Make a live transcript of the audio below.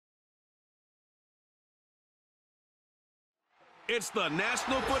It's the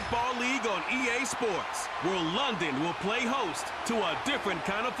National Football League on EA Sports, where London will play host to a different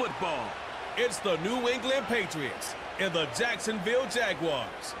kind of football. It's the New England Patriots and the Jacksonville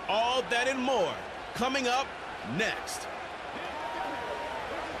Jaguars. All that and more coming up next.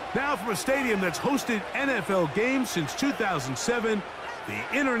 Now from a stadium that's hosted NFL games since 2007,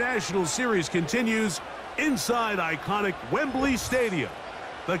 the International Series continues inside iconic Wembley Stadium,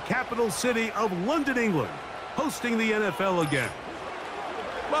 the capital city of London, England, hosting the NFL again.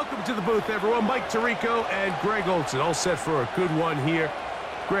 Welcome to the booth, everyone. Mike Tirico and Greg Olson, all set for a good one here.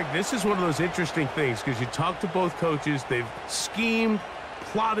 Greg, this is one of those interesting things because you talk to both coaches. They've schemed,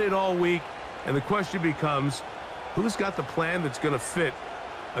 plotted all week, and the question becomes, who's got the plan that's going to fit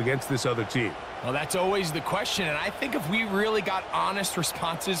against this other team? Well, that's always the question, and I think if we really got honest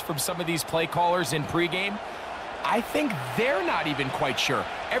responses from some of these play callers in pregame, I think they're not even quite sure.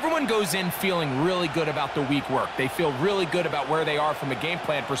 Everyone goes in feeling really good about the week work. They feel really good about where they are from a game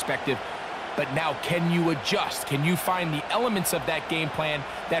plan perspective. But now, can you adjust? Can you find the elements of that game plan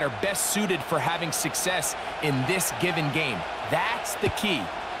that are best suited for having success in this given game? That's the key.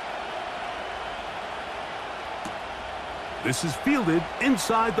 This is fielded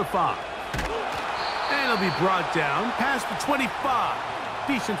inside the 5. And it'll be brought down past the 25.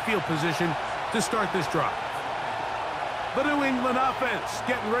 Decent field position to start this drive. The New England offense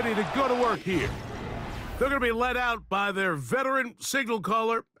getting ready to go to work here. They're going to be led out by their veteran signal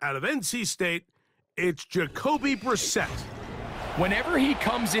caller out of NC State. It's Jacoby Brissett. Whenever he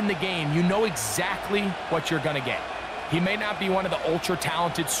comes in the game, you know exactly what you're going to get. He may not be one of the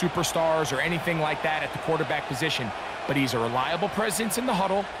ultra-talented superstars or anything like that at the quarterback position, but he's a reliable presence in the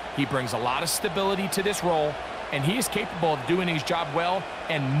huddle. He brings a lot of stability to this role, and he is capable of doing his job well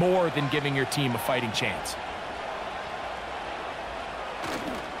and more than giving your team a fighting chance.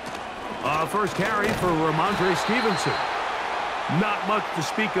 First carry for Ramondre Stevenson. Not much to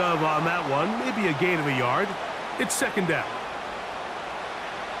speak of on that one. Maybe a gain of a yard. It's second down.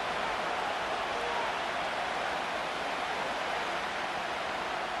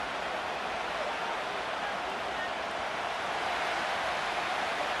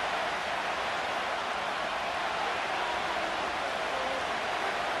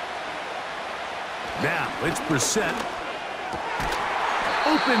 Now it's Brissett.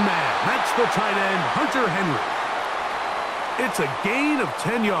 Open man. That's the tight end, Hunter Henry. It's a gain of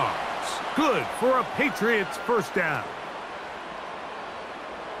 10 yards. Good for a Patriots first down.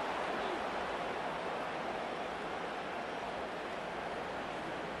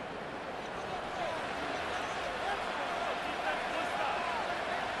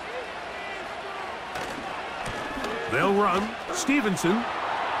 They'll run. Stevenson.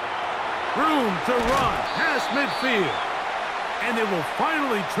 Room to run past midfield. And they will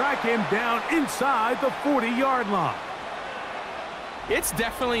finally track him down inside the 40-yard line. It's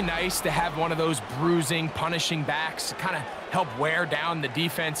definitely nice to have one of those bruising, punishing backs to kind of help wear down the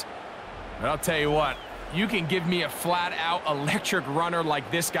defense. But I'll tell you what, you can give me a flat-out electric runner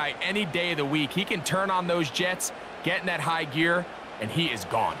like this guy any day of the week. He can turn on those jets, get in that high gear, and he is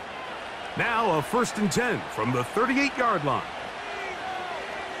gone. Now a 1st and 10 from the 38-yard line.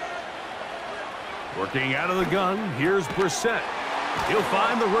 Working out of the gun, here's Brissett. He'll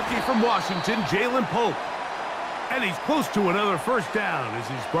find the rookie from Washington, Jalen Polk. And he's close to another first down as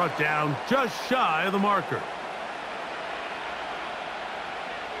he's brought down just shy of the marker.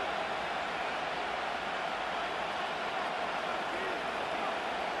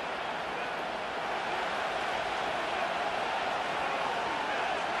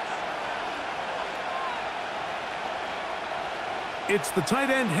 It's the tight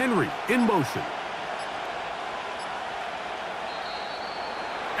end, Henry, in motion.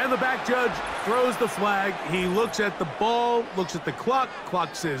 And the back judge throws the flag. He looks at the ball, looks at the clock.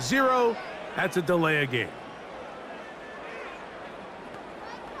 Clock says 0. That's a delay of game.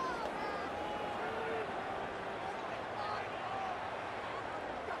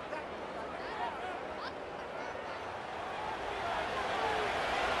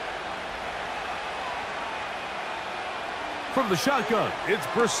 From the shotgun, it's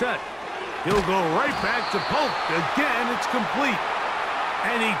Brissett. He'll go right back to Polk. Again, it's complete.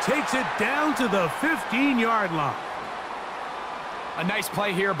 And he takes it down to the 15-yard line. A nice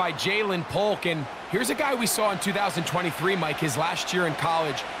play here by Jalen Polk, and here's a guy we saw in 2023, Mike, his last year in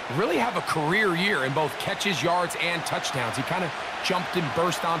college, really have a career year in both catches, yards, and touchdowns. He kind of jumped and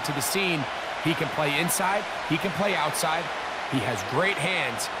burst onto the scene. He can play inside, he can play outside. He has great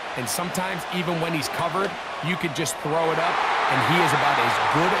hands, and sometimes even when he's covered, you could just throw it up, and he is about as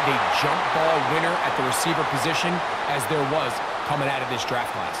good of a jump ball winner at the receiver position as there was coming out of this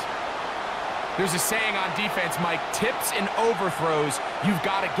draft class. There's a saying on defense, Mike, tips and overthrows, you've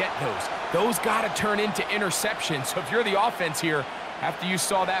got to get those. Those got to turn into interceptions. So if you're the offense here, after you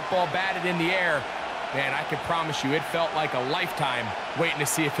saw that ball batted in the air, man, I can promise you it felt like a lifetime waiting to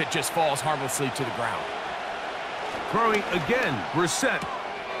see if it just falls harmlessly to the ground. Throwing again, Brissett.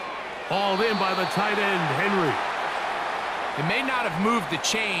 Hauled in by the tight end, Henry. It may not have moved the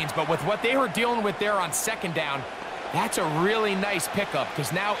chains, but with what they were dealing with there on second down, that's a really nice pickup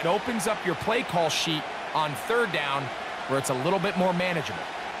because now it opens up your play call sheet on third down where it's a little bit more manageable.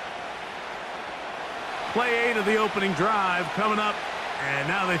 Play 8 of the opening drive coming up, and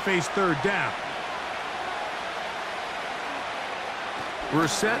now they face third down.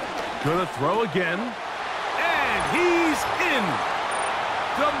 Brissett gonna throw again, and he's in.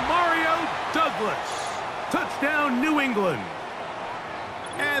 Demario Douglas. Touchdown, New England.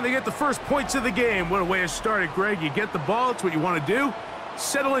 And they get the first points of the game. What a way to start it, Greg. You get the ball. It's what you want to do.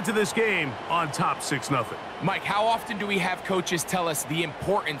 Settle into this game on top 6-0. Mike, how often do we have coaches tell us the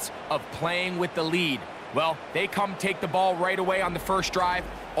importance of playing with the lead? Well, they come take the ball right away on the first drive,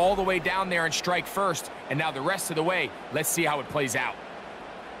 all the way down there and strike first. And now the rest of the way, let's see how it plays out.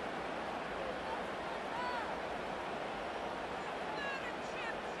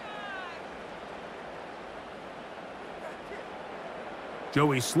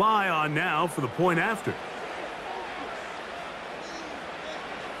 Joey Sly on now for the point after.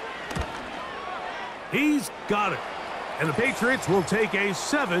 He's got it. And the Patriots will take a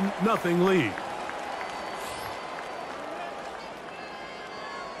 7-0 lead.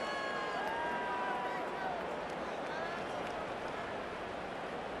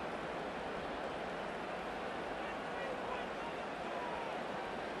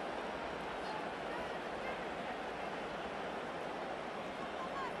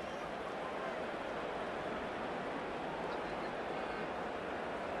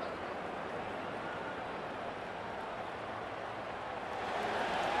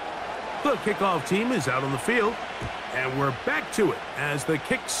 The kickoff team is out on the field, and we're back to it as the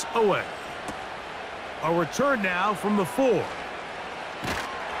kick's away. A return now from the 4.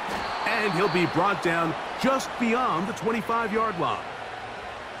 And he'll be brought down just beyond the 25-yard line.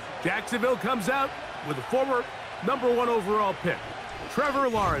 Jacksonville comes out with a former #1 overall pick. Trevor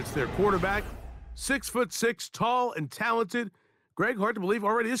Lawrence, their quarterback, 6'6", tall and talented. Greg, hard to believe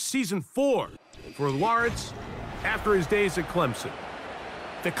already this season 4 for Lawrence after his days at Clemson.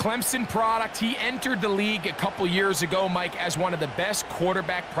 The Clemson product, he entered the league a couple years ago, Mike, as one of the best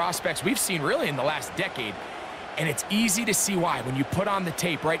quarterback prospects we've seen really in the last decade. And it's easy to see why. When you put on the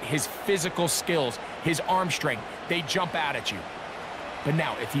tape, right, his physical skills, his arm strength, they jump out at you. But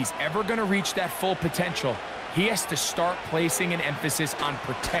now, if he's ever going to reach that full potential, he has to start placing an emphasis on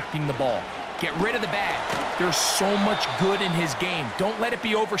protecting the ball. Get rid of the bad. There's so much good in his game. Don't let it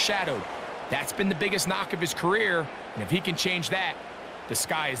be overshadowed. That's been the biggest knock of his career, and if he can change that, the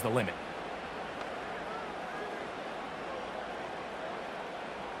sky is the limit.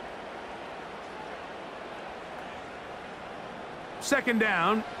 Second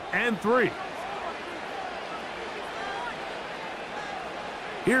down and 3.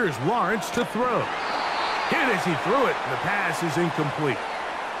 Here's Lawrence to throw. Hit as he threw it. The pass is incomplete.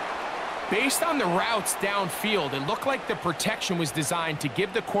 Based on the routes downfield, it looked like the protection was designed to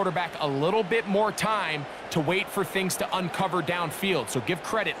give the quarterback a little bit more time to wait for things to uncover downfield. So give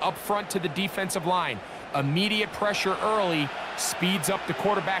credit up front to the defensive line. Immediate pressure early speeds up the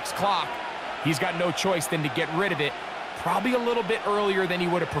quarterback's clock. He's got no choice than to get rid of it, probably a little bit earlier than he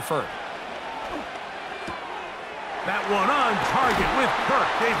would have preferred. That one on target with Kirk.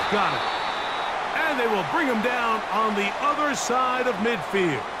 They've got it. And they will bring him down on the other side of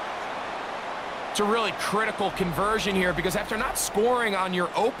midfield. It's a really critical conversion here because after not scoring on your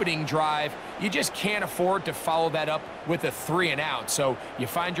opening drive, you just can't afford to follow that up with a 3-and-out. So you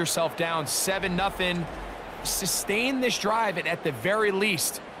find yourself down 7-0. Sustain this drive and at the very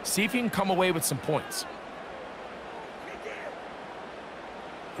least, see if you can come away with some points.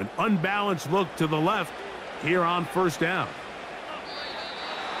 An unbalanced look to the left here on first down.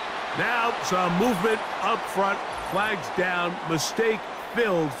 Now some movement up front. Flags down.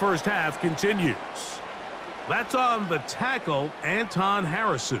 Mistake-filled first half continues. That's on the tackle, Anton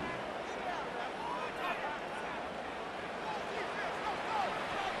Harrison.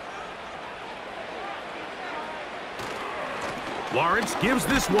 Lawrence gives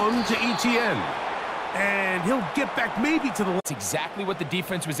this one to Etienne. And he'll get back maybe to the... That's exactly what the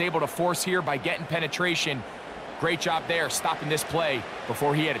defense was able to force here by getting penetration. Great job there stopping this play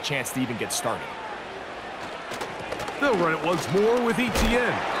before he had a chance to even get started. They'll run it once more with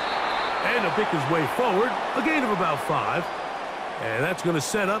Etienne. And he'll pick his way forward. A gain of about 5. And that's going to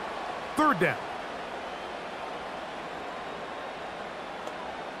set up third down.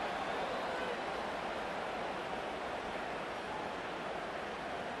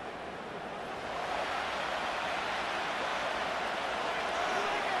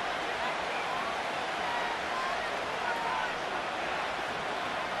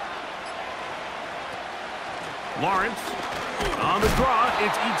 Lawrence. On the draw,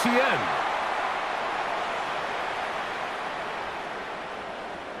 it's ETN.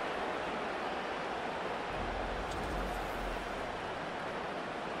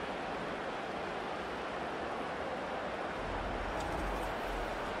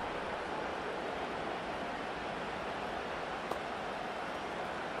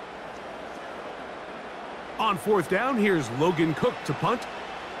 On fourth down, here's Logan Cook to punt.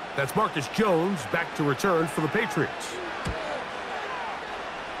 That's Marcus Jones back to return for the Patriots.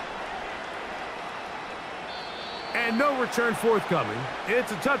 And no return forthcoming.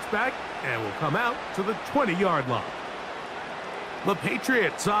 It's a touchback and will come out to the 20-yard line. The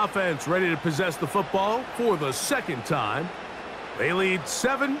Patriots offense ready to possess the football for the second time. They lead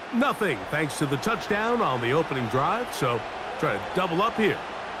 7-0 thanks to the touchdown on the opening drive. So try to double up here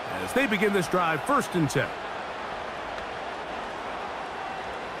as they begin this drive 1st and 10.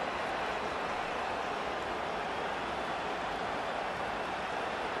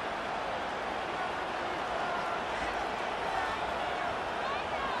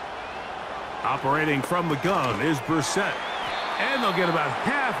 Operating from the gun is Brissett. And they'll get about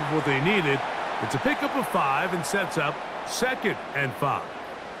half of what they needed. It's a pickup of 5 and sets up 2nd and 5.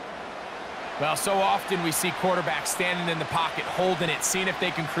 Well, so often we see quarterbacks standing in the pocket, holding it, seeing if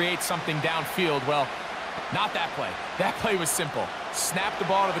they can create something downfield. Well, not that play. That play was simple. Snap the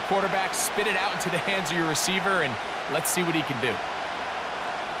ball to the quarterback, spit it out into the hands of your receiver, and let's see what he can do.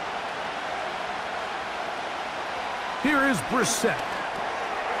 Here is Brissett.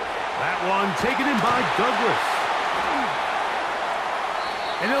 That one taken in by Douglas.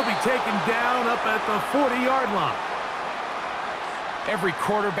 And he'll be taken down up at the 40-yard line. Every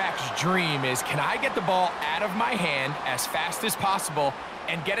quarterback's dream is, can I get the ball out of my hand as fast as possible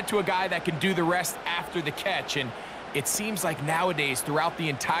and get it to a guy that can do the rest after the catch? And it seems like nowadays, throughout the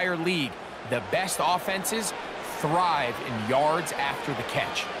entire league, the best offenses thrive in yards after the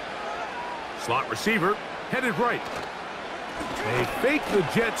catch. Slot receiver headed right. They fake the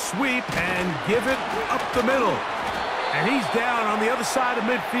jet sweep and give it up the middle. And he's down on the other side of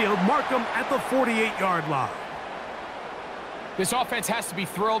midfield. Mark him at the 48-yard line. This offense has to be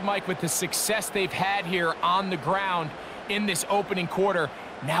thrilled, Mike, with the success they've had here on the ground in this opening quarter.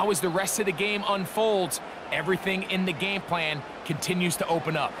 Now as the rest of the game unfolds, everything in the game plan continues to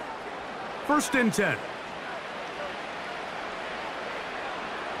open up. 1st and 10.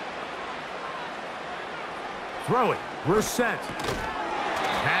 Throwing. Brissett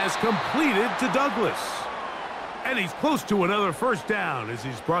has completed to Douglas. And he's close to another 1st down as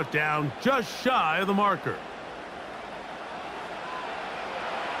he's brought down just shy of the marker.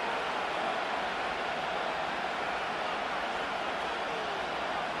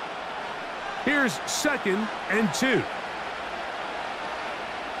 Here's 2nd and 2.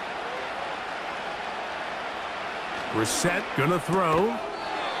 Brissett gonna throw.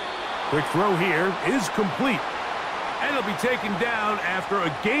 Quick throw here is complete. And he'll be taken down after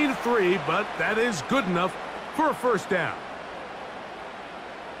a gain of 3, but that is good enough for a 1st down.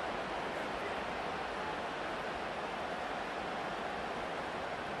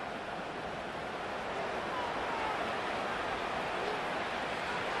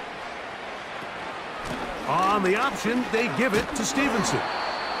 On the option, they give it to Stevenson.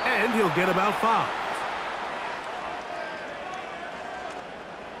 And he'll get about 5.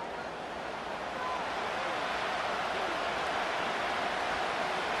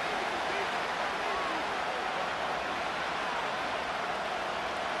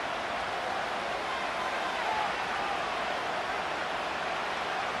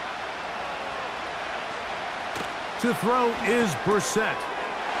 To throw is Brissett.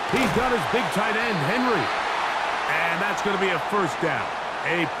 He's got his big tight end, Henry. And that's going to be a 1st down.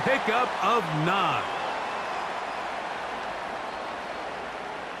 A pickup of 9.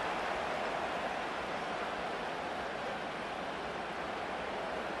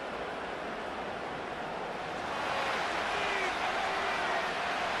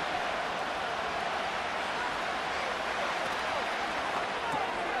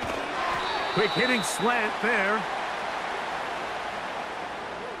 Quick hitting slant there.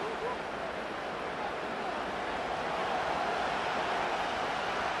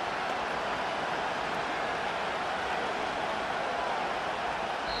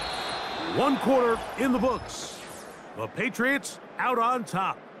 One quarter in the books. The Patriots out on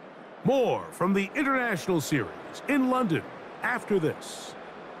top. More from the International Series in London after this.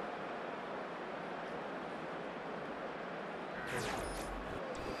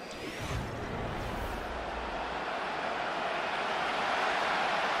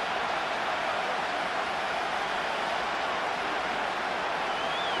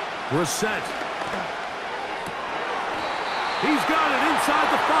 Brissett. He's got it inside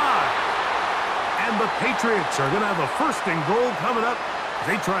the 5. And the Patriots are going to have a first and goal coming up as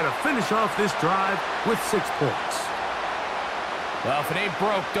they try to finish off this drive with 6 points. Well, if it ain't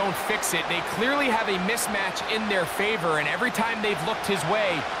broke, don't fix it. They clearly have a mismatch in their favor, and every time they've looked his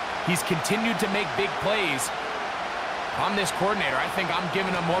way, he's continued to make big plays. If I'm this coordinator, I think I'm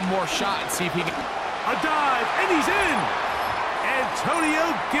giving him one more shot and see if he can... A dive, and he's in! Antonio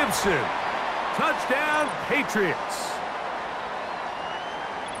Gibson. Touchdown, Patriots.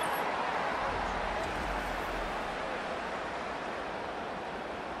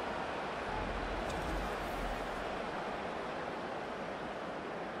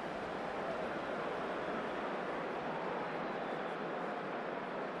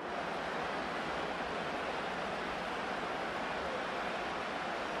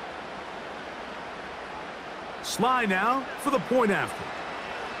 Sly now for the point after.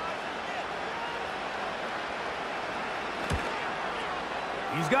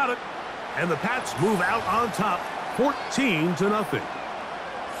 He's got it. And the Pats move out on top, 14-0.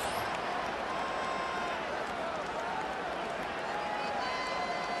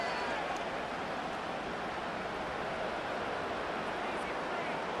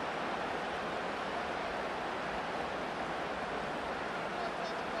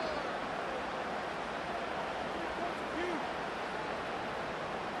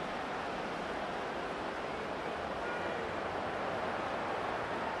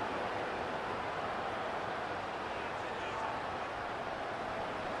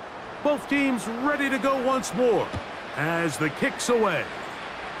 Both teams ready to go once more as the kick's away.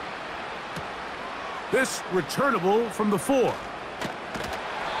 This returnable from the 4.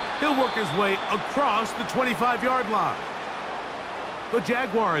 He'll work his way across the 25-yard line. The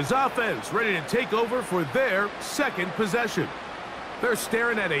Jaguars offense ready to take over for their second possession. They're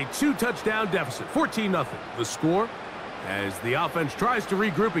staring at a 2-touchdown deficit, 14-0. The score as the offense tries to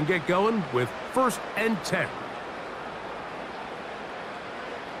regroup and get going with 1st and 10.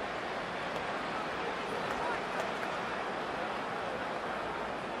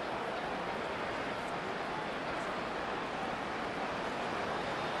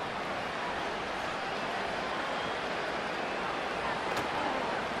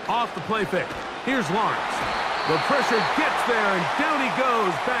 Off the play fake. Here's Lawrence. The pressure gets there, and down he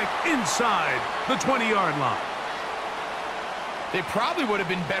goes back inside the 20-yard line. They probably would have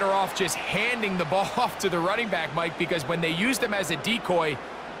been better off just handing the ball off to the running back, Mike, because when they used him as a decoy,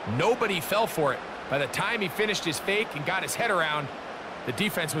 nobody fell for it. By the time he finished his fake and got his head around, the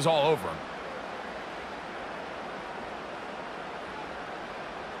defense was all over him.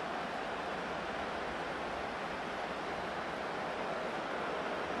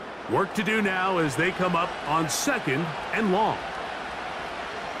 Work to do now as they come up on 2nd and long.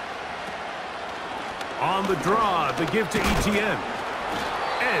 On the draw, the give to Etienne.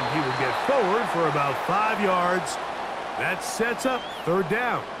 And he will get forward for about 5 yards. That sets up 3rd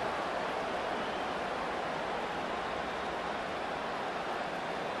down.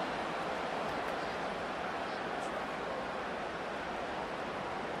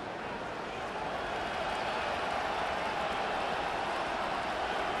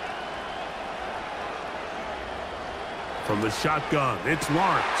 From the shotgun, it's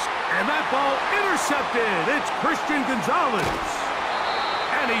Lawrence. And that ball intercepted. It's Christian Gonzalez.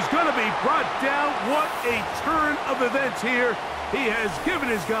 And he's going to be brought down. What a turn of events here. He has given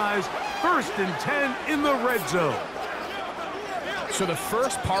his guys 1st and 10 in the red zone. So the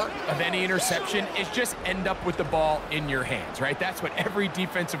first part of any interception is just end up with the ball in your hands, right? That's what every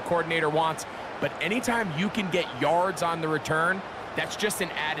defensive coordinator wants. But anytime you can get yards on the return, that's just an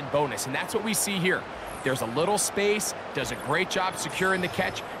added bonus. And that's what we see here. There's a little space, does a great job securing the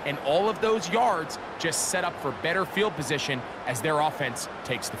catch, and all of those yards just set up for better field position as their offense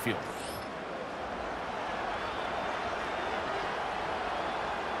takes the field.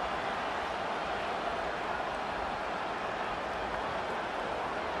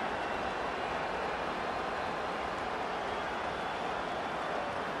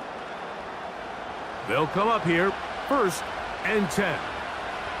 They'll come up here, 1st and 10.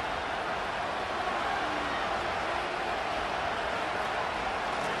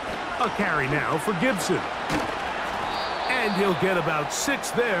 A carry now for Gibson. And he'll get about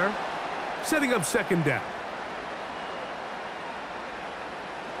 6 there, setting up 2nd down.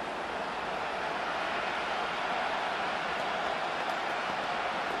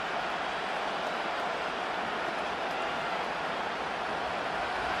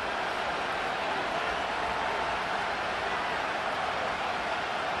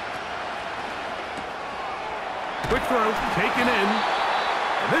 Quick throw, taken in.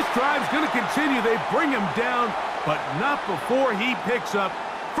 And this drive's going to continue. They bring him down but not before he picks up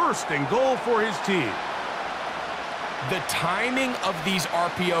first and goal for his team. The timing of these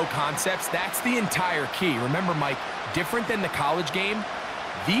RPO concepts, that's the entire key. Remember, Mike, different than the college game,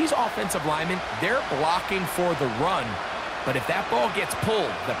 these offensive linemen, they're blocking for the run, but if that ball gets pulled,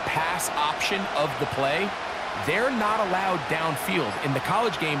 the pass option of the play, they're not allowed downfield. In the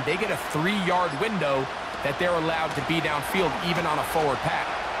college game, they get a 3-yard window that they're allowed to be downfield, even on a forward pass.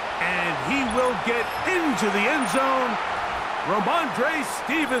 And he will get into the end zone. Ramondre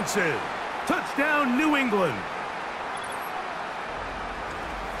Stevenson. Touchdown, New England.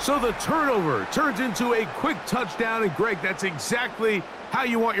 So the turnover turns into a quick touchdown, and Greg, that's exactly how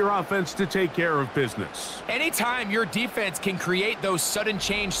you want your offense to take care of business. Anytime your defense can create those sudden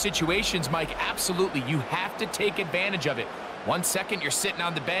change situations, Mike, absolutely, you have to take advantage of it. 1 second, you're sitting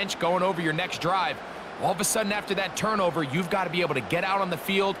on the bench, going over your next drive. All of a sudden, after that turnover, you've got to be able to get out on the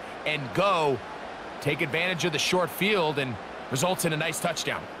field and go, take advantage of the short field, and results in a nice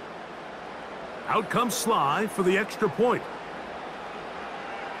touchdown. Out comes Sly for the extra point.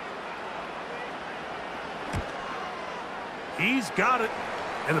 He's got it.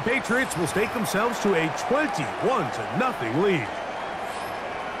 And the Patriots will stake themselves to a 21-0 lead.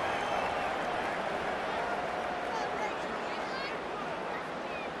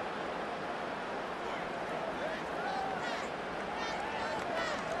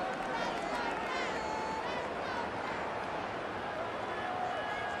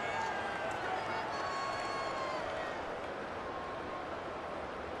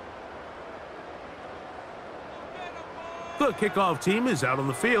 The kickoff team is out on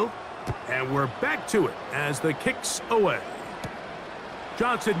the field, and we're back to it as the kick's away.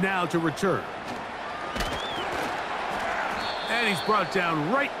 Johnson now to return. And he's brought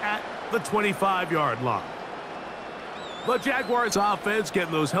down right at the 25-yard line. The Jaguars offense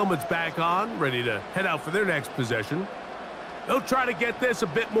getting those helmets back on, ready to head out for their next possession. They'll try to get this a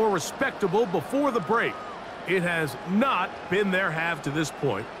bit more respectable before the break. It has not been their half to this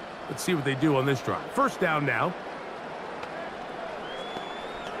point. Let's see what they do on this drive. First down now.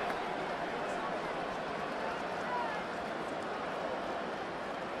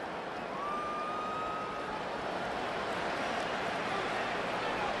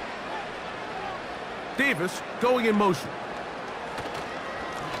 Davis going in motion.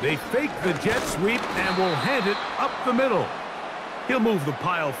 They fake the jet sweep and will hand it up the middle. He'll move the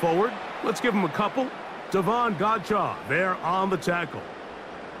pile forward. Let's give him a couple. Devon Godshaw there on the tackle.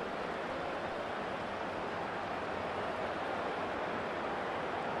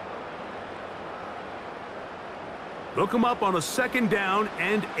 Look him up on a 2nd down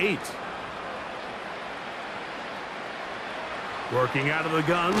and 8. Working out of the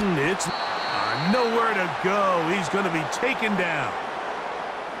gun, it's nowhere to go. He's going to be taken down.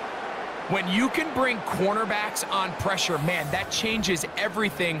 When you can bring cornerbacks on pressure, man, that changes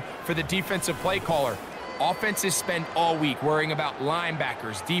everything for the defensive play caller. Offenses spend all week worrying about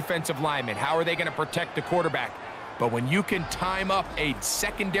linebackers, defensive linemen. How are they going to protect the quarterback? But when you can time up a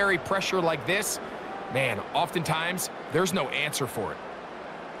secondary pressure like this, man, oftentimes there's no answer for it.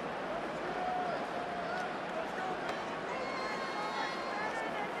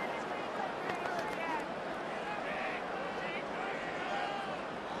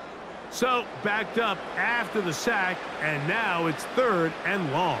 So, backed up after the sack, and now it's 3rd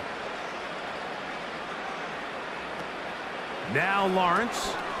and long. Now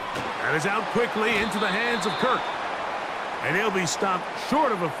Lawrence. That is out quickly into the hands of Kirk. And he'll be stopped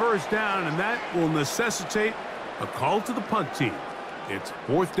short of a first down, and that will necessitate a call to the punt team. It's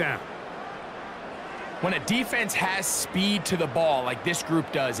 4th down. When a defense has speed to the ball like this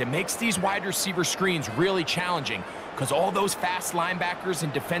group does, it makes these wide receiver screens really challenging because all those fast linebackers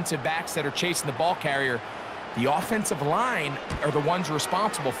and defensive backs that are chasing the ball carrier, the offensive line are the ones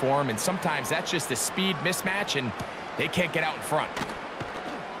responsible for them, and sometimes that's just a speed mismatch, and they can't get out in front.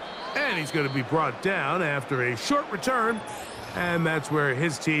 And he's going to be brought down after a short return, and that's where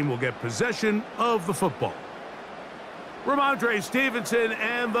his team will get possession of the football. Ramondre Stevenson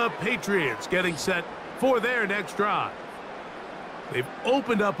and the Patriots getting set for their next drive. They've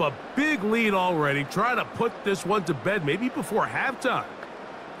opened up a big lead already, trying to put this one to bed maybe before halftime.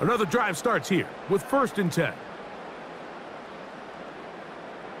 Another drive starts here with 1st and 10.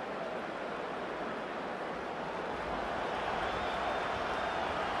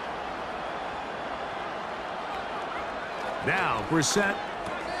 Now Brissett.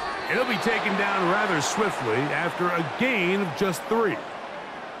 He'll be taken down rather swiftly after a gain of just 3.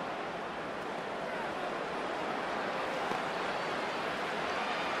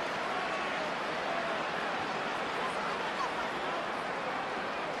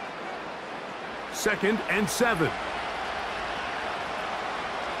 2nd and 7.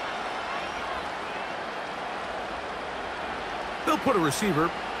 They'll put a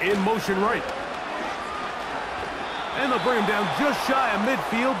receiver in motion right. And they'll bring him down just shy of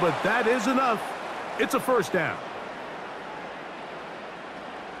midfield, but that is enough. It's a first down.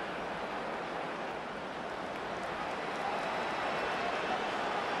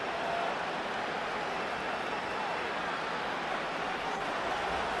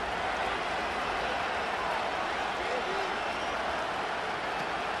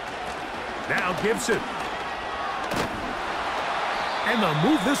 Now Gibson. And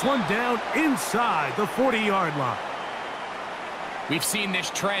they'll move this one down inside the 40-yard line. We've seen this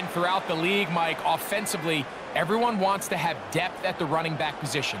trend throughout the league, Mike. Offensively, everyone wants to have depth at the running back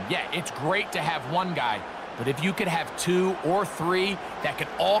position. Yeah, it's great to have one guy, but if you could have 2 or 3 that could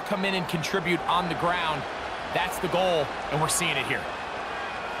all come in and contribute on the ground, that's the goal, and we're seeing it here.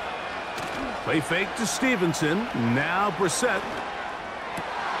 Play fake to Stevenson. Now Brissett.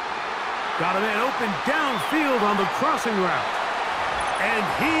 Got a man open downfield on the crossing route. And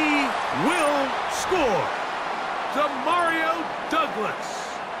he will score. Demario Douglas.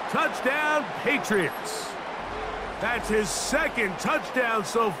 Touchdown, Patriots. That's his 2nd touchdown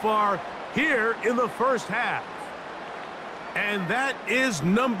so far here in the first half. And that is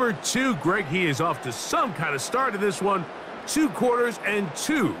number 2, Greg. He is off to some kind of start in this one. 2 quarters and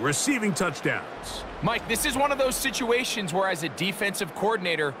 2 receiving touchdowns. Mike, this is one of those situations where as a defensive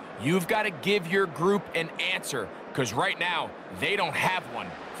coordinator, you've got to give your group an answer, because right now, they don't have one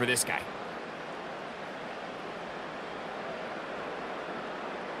for this guy.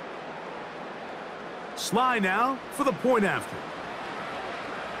 Sly now for the point after.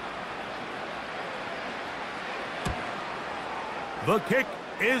 The kick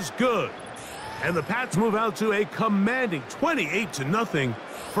is good. And the Pats move out to a commanding 28-0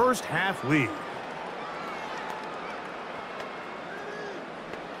 first half lead.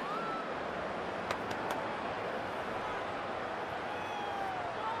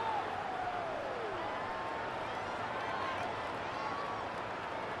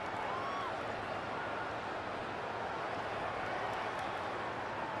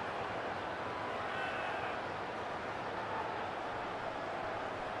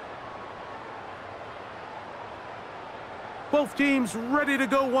 Both teams ready to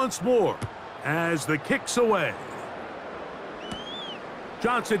go once more as the kick's away.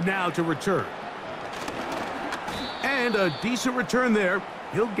 Johnson now to return. And a decent return there.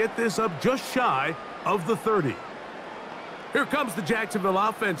 He'll get this up just shy of the 30. Here comes the Jacksonville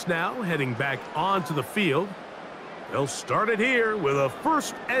offense now, heading back onto the field. They'll start it here with a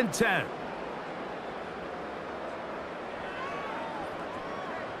 1st and 10.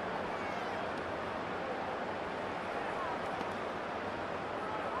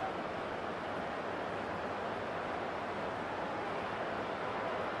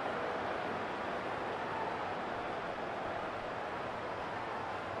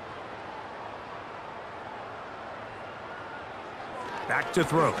 Back to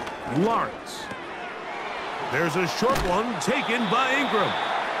throw. Lawrence. There's a short one taken by Ingram.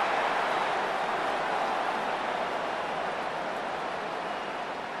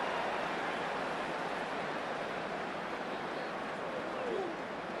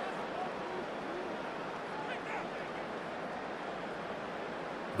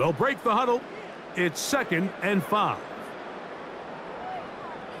 They'll break the huddle. It's 2nd and 5.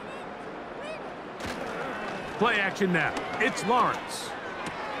 Play action now. It's Lawrence.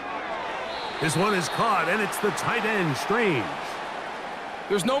 This one is caught, and it's the tight end, Strange.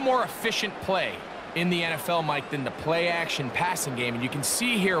 There's no more efficient play in the NFL, Mike, than the play-action passing game, and you can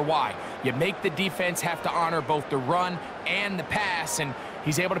see here why. You make the defense have to honor both the run and the pass, and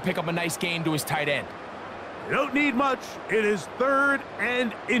he's able to pick up a nice gain to his tight end. You don't need much. It is 3rd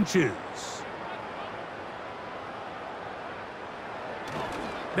and inches.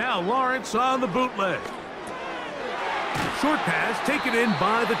 Now Lawrence on the bootleg. Short pass taken in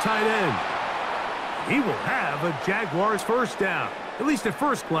by the tight end. He will have a Jaguars first down. At least at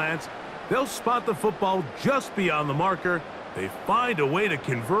first glance, they'll spot the football just beyond the marker. They find a way to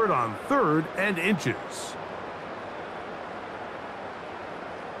convert on 3rd and inches.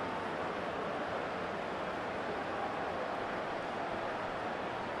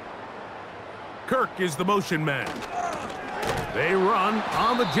 Kirk is the motion man. They run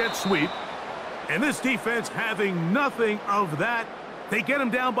on the jet sweep. And this defense having nothing of that, they get him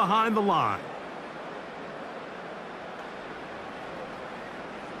down behind the line.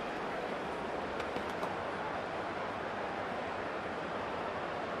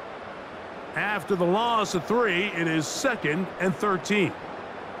 After the loss of 3, it is 2nd and 13.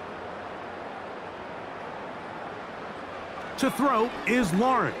 To throw is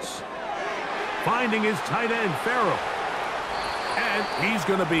Lawrence. Finding his tight end, Farrell. And he's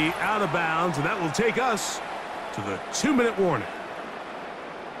going to be out of bounds, and that will take us to the 2-minute warning.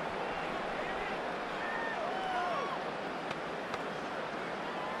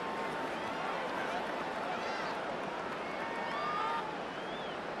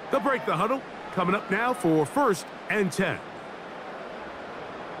 They'll break the huddle. Coming up now for 1st and 10.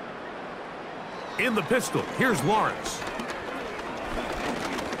 In the pistol, here's Lawrence.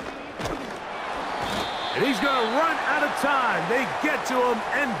 And he's going to run out of time. They get to him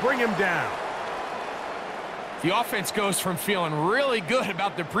and bring him down. The offense goes from feeling really good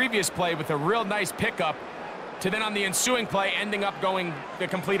about the previous play with a real nice pickup to then on the ensuing play ending up going the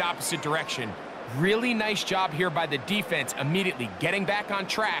complete opposite direction. Really nice job here by the defense, immediately getting back on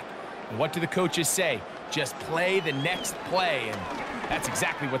track. And what do the coaches say? Just play the next play, and that's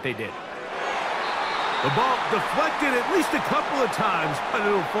exactly what they did. The ball deflected at least a couple of times, but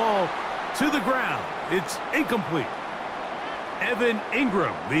it'll fall to the ground. It's incomplete. Evan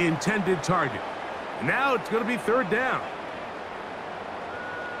Ingram, the intended target. And now it's going to be 3rd down.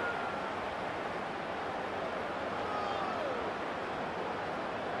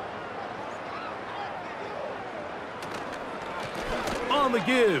 On the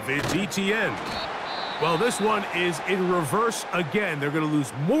give, it's ETN. Well, this one is in reverse again. They're going to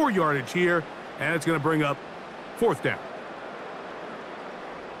lose more yardage here, and it's going to bring up 4th down.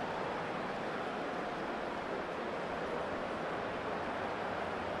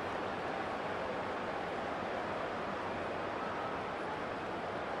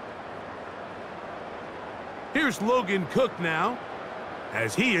 Here's Logan Cook now,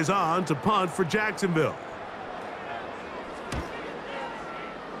 as he is on to punt for Jacksonville.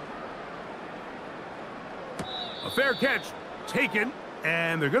 A fair catch taken,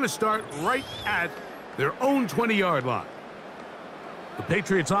 and they're going to start right at their own 20-yard line. The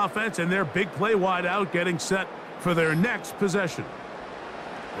Patriots offense and their big play wideout getting set for their next possession.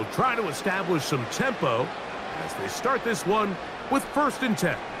 They'll try to establish some tempo as they start this one with 1st and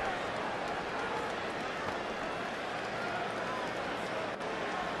 10.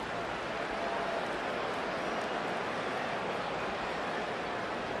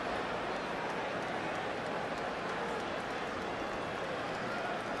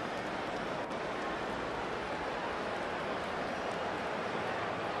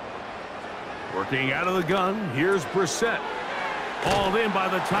 Working out of the gun, here's Brissett. Hauled in by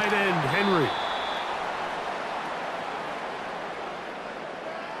the tight end, Henry.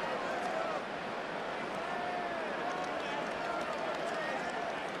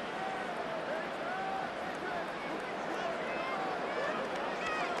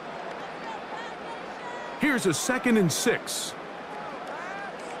 Here's a 2nd and 6.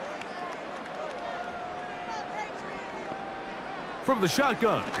 From the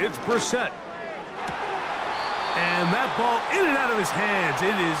shotgun, it's Brissett. And that ball in and out of his hands.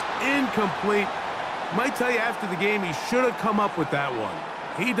 It is incomplete. Might tell you after the game he should have come up with that one.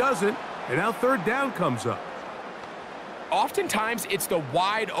 He doesn't, and now 3rd down comes up. Oftentimes, it's the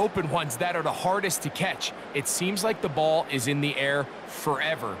wide open ones that are the hardest to catch. It seems like the ball is in the air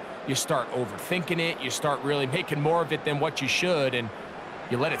forever. You start overthinking it, you start really making more of it than what you should, and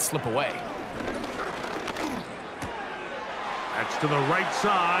you let it slip away. That's to the right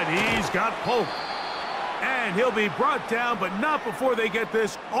side. He's got Polk. And he'll be brought down, but not before they get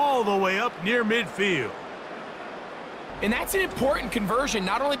this all the way up near midfield. And that's an important conversion,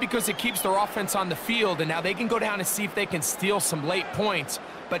 not only because it keeps their offense on the field, and now they can go down and see if they can steal some late points.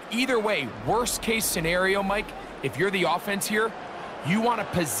 But either way, worst case scenario, Mike, if you're the offense here, you want to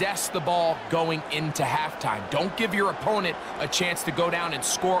possess the ball going into halftime. Don't give your opponent a chance to go down and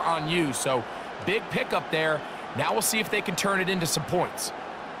score on you. So big pickup there. Now we'll see if they can turn it into some points.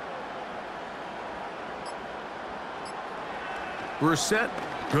 Brissett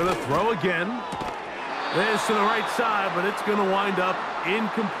going to throw again. This to the right side, but it's going to wind up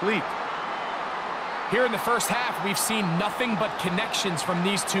incomplete. Here in the first half, we've seen nothing but connections from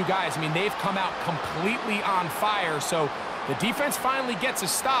these two guys. I mean, they've come out completely on fire, so the defense finally gets a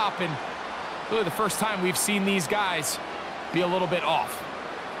stop, and really the first time we've seen these guys be a little bit off.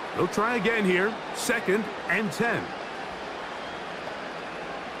 They'll try again here, 2nd and 10.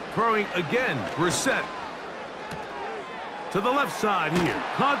 Throwing again, Brissett. To the left side here,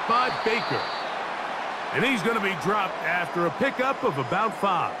 caught by Baker. And he's going to be dropped after a pickup of about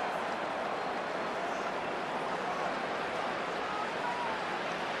 5.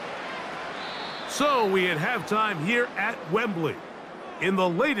 So we at halftime here at Wembley in the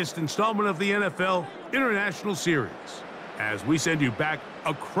latest installment of the NFL International Series, as we send you back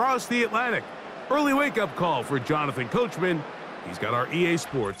across the Atlantic Early wake-up call for Jonathan Coachman. He's got our EA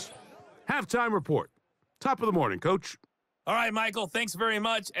Sports halftime report. Top of the morning, Coach. All right, Michael, thanks very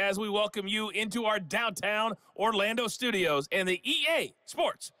much as we welcome you into our downtown Orlando studios and the EA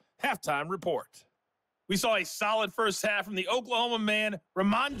Sports halftime report. We saw a solid first half from the Oklahoma man,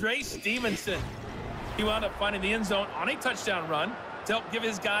 Ramondre Stevenson. He wound up finding the end zone on a touchdown run to help give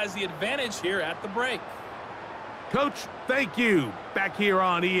his guys the advantage here at the break. Coach, thank you. Back here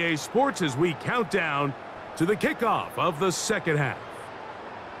on EA Sports as we count down to the kickoff of the second half.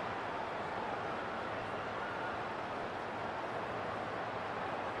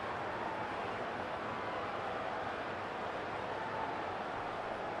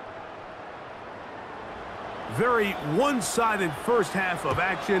 Very one-sided first half of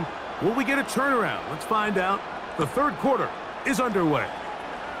action. Will we get a turnaround? Let's find out. The third quarter is underway.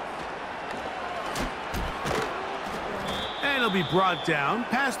 And it'll be brought down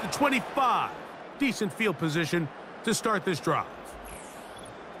past the 25. Decent field position to start this drive.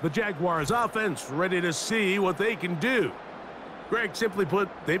 The Jaguars offense ready to see what they can do. Greg, simply put,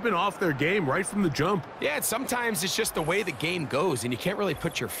 they've been off their game right from the jump. Yeah, sometimes it's just the way the game goes, and you can't really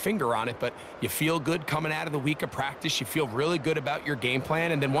put your finger on it, but you feel good coming out of the week of practice. You feel really good about your game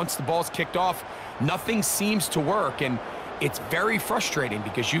plan, and then once the ball's kicked off, nothing seems to work, and it's very frustrating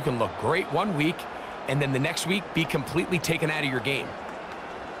because you can look great one week, and then the next week be completely taken out of your game.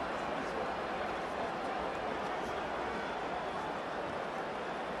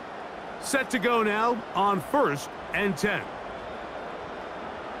 Set to go now on 1st and 10.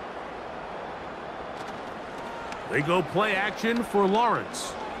 They go play action for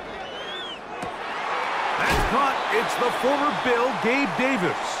Lawrence. That's caught. It's the former Bill, Gabe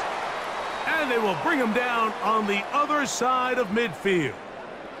Davis. And they will bring him down on the other side of midfield.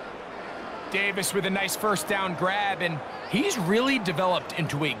 Davis with a nice first down grab, and he's really developed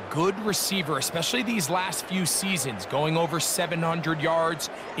into a good receiver, especially these last few seasons, going over 700 yards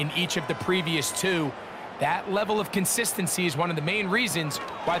in each of the previous two. That level of consistency is one of the main reasons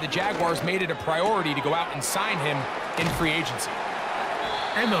why the Jaguars made it a priority to go out and sign him in free agency.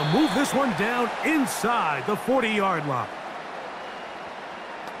 And they'll move this one down inside the 40-yard line.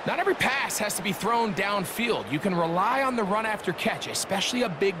 Not every pass has to be thrown downfield. You can rely on the run after catch, especially a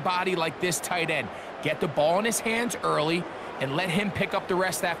big body like this tight end. Get the ball in his hands early and let him pick up the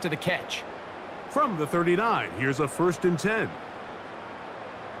rest after the catch. From the 39, here's a 1st and 10.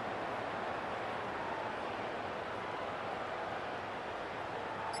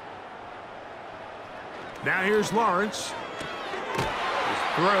 Now here's Lawrence. His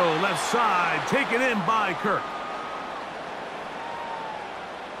throw left side, taken in by Kirk.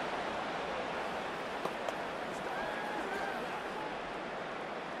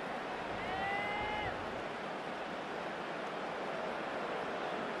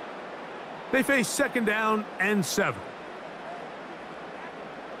 They face 2nd down and 7.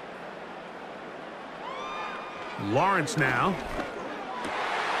 Lawrence now.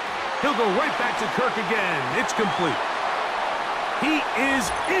 He'll go right back to Kirk again. It's complete. He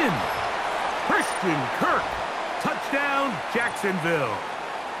is in. Christian Kirk. Touchdown, Jacksonville.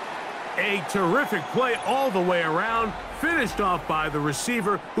 A terrific play all the way around. Finished off by the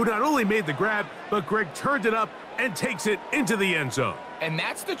receiver, who not only made the grab, but Greg turned it up and takes it into the end zone. And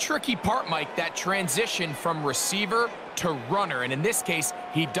that's the tricky part, Mike, that transition from receiver to runner. And in this case,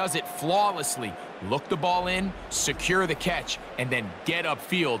 he does it flawlessly. Look the ball in, secure the catch, and then get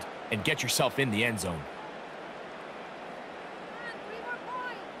upfield and get yourself in the end zone.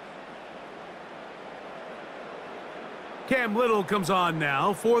 Cam Little comes on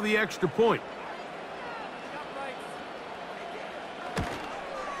now for the extra point.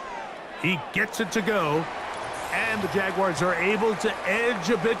 He gets it to go, and the Jaguars are able to edge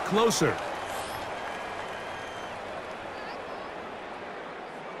a bit closer.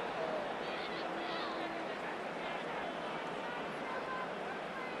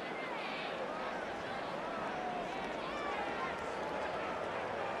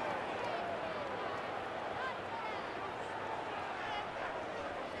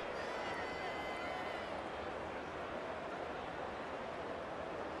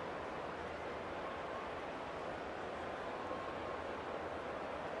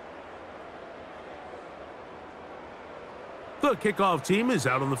 The kickoff team is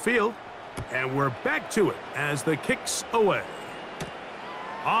out on the field, and we're back to it as the kick's away.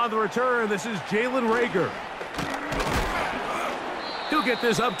 On the return, this is Jalen Reagor. He'll get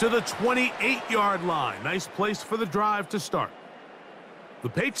this up to the 28-yard line. Nice place for the drive to start. The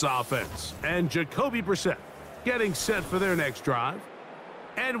Patriots offense and Jacoby Brissett getting set for their next drive.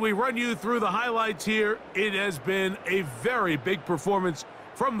 And we run you through the highlights here. It has been a very big performance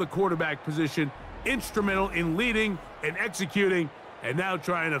from the quarterback position, instrumental in leading and executing, and now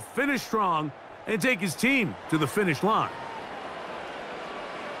trying to finish strong and take his team to the finish line.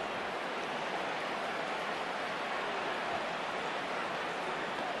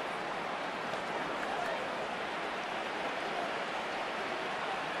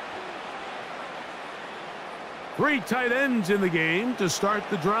 Three tight ends in the game to start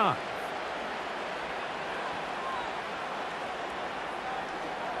the drive.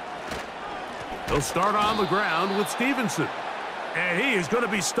 He'll start on the ground with Stevenson. And he is going to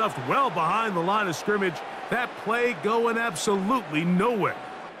be stuffed well behind the line of scrimmage. That play going absolutely nowhere.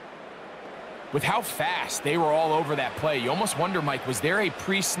 With how fast they were all over that play, you almost wonder, Mike, was there a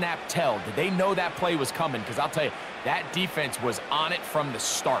pre-snap tell? Did they know that play was coming? Because I'll tell you, that defense was on it from the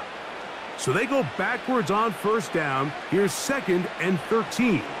start. So they go backwards on first down. Here's 2nd and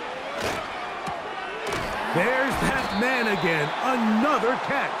 13. There's that man again. Another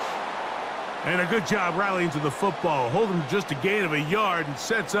catch. And a good job rallying to the football. Holding just a gain of a yard and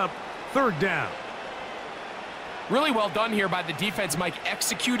sets up 3rd down. Really well done here by the defense, Mike,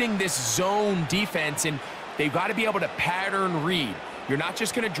 executing this zone defense, and they've got to be able to pattern read. You're not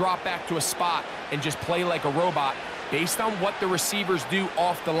just going to drop back to a spot and just play like a robot. Based on what the receivers do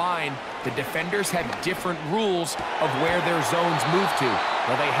off the line, the defenders have different rules of where their zones move to.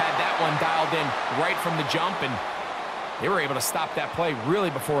 Well, they had that one dialed in right from the jump, and they were able to stop that play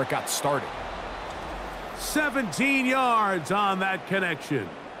really before it got started. 17 yards on that connection.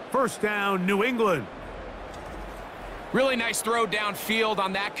 1st down, New England. Really nice throw downfield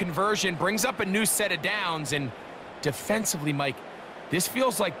on that conversion. Brings up a new set of downs, and defensively, Mike, this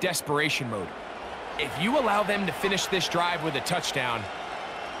feels like desperation mode. If you allow them to finish this drive with a touchdown,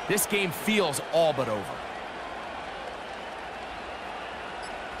 this game feels all but over.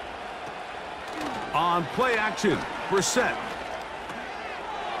 On play action, Brissett.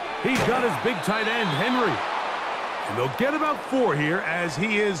 He's got his big tight end, Henry. And they'll get about 4 here as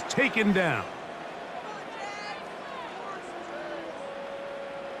he is taken down.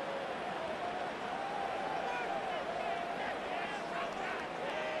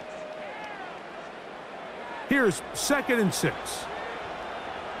 Here's 2nd and 6.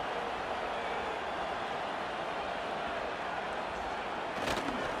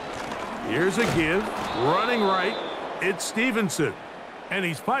 Here's a give. Running right. It's Stevenson. And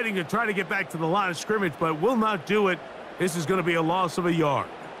he's fighting to try to get back to the line of scrimmage, but will not do it. This is going to be a loss of a yard.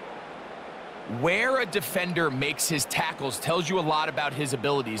 Where a defender makes his tackles tells you a lot about his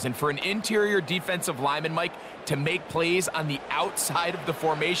abilities. And for an interior defensive lineman, Mike, to make plays on the outside of the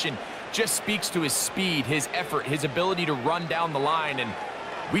formation just speaks to his speed, his effort, his ability to run down the line. And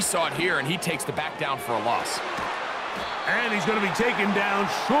we saw it here, and he takes the back down for a loss. And he's going to be taken down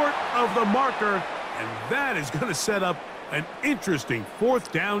short of the marker. And that is going to set up an interesting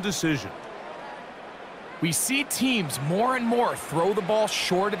 4th down decision. We see teams more and more throw the ball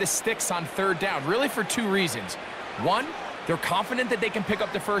short of the sticks on 3rd down, really for 2 reasons. 1, they're confident that they can pick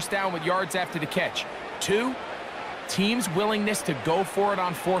up the 1st down with yards after the catch. 2, teams' willingness to go for it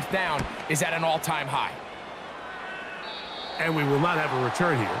on 4th down is at an all-time high. And we will not have a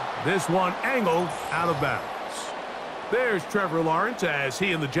return here. This one angled out of bounds. There's Trevor Lawrence as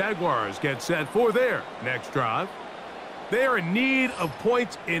he and the Jaguars get set for their next drive. They are in need of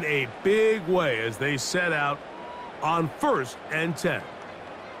points in a big way as they set out on 1st and 10.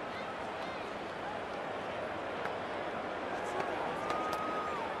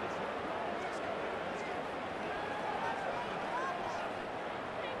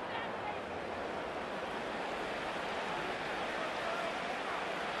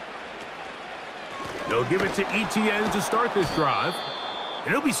 They'll give it to ETN to start this drive. And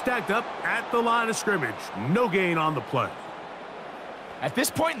he'll be stacked up at the line of scrimmage. No gain on the play. At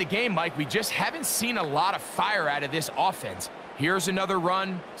this point in the game, Mike, we just haven't seen a lot of fire out of this offense. Here's another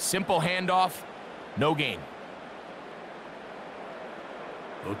run, simple handoff, no gain.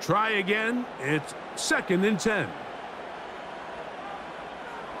 They'll try again. It's 2nd and 10.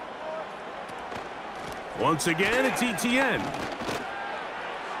 Once again, it's ETN.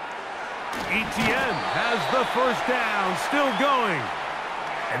 ETN has the 1st down, still going.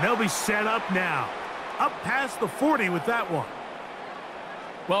 And they'll be set up now. Up past the 40 with that one.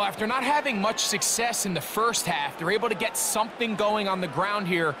 Well, after not having much success in the 1st half, they're able to get something going on the ground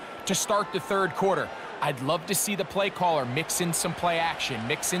here to start the 3rd quarter. I'd love to see the play caller mix in some play action,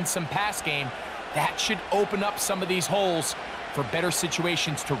 mix in some pass game. That should open up some of these holes for better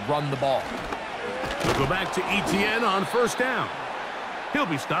situations to run the ball. We'll go back to ETN on 1st down. He'll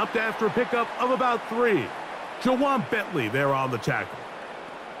be stopped after a pickup of about 3. Jawan Bentley there on the tackle.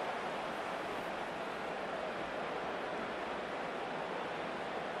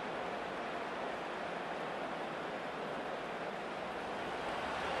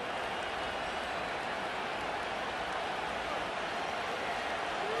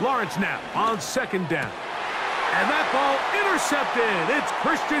 Lawrence now on second down. And that ball intercepted. It's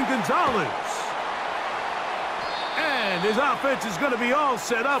Christian Gonzalez. And his offense is going to be all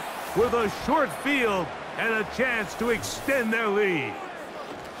set up with a short field and a chance to extend their lead.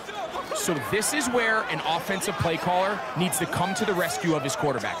 So this is where an offensive play caller needs to come to the rescue of his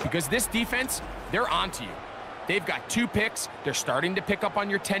quarterback, because this defense, they're onto you. They've got 2 picks. They're starting to pick up on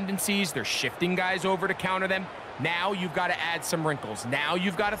your tendencies. They're shifting guys over to counter them. Now you've got to add some wrinkles. Now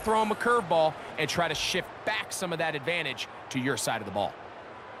you've got to throw them a curveball and try to shift back some of that advantage to your side of the ball.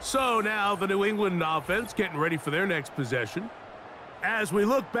 So now the New England offense getting ready for their next possession. As we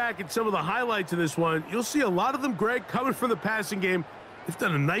look back at some of the highlights of this one, you'll see a lot of them, Greg, coming from the passing game. They've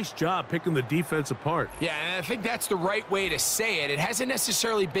done a nice job picking the defense apart. Yeah, and I think that's the right way to say it. It hasn't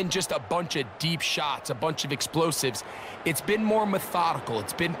necessarily been just a bunch of deep shots, a bunch of explosives. It's been more methodical.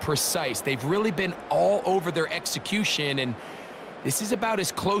 It's been precise. They've really been all over their execution, and this is about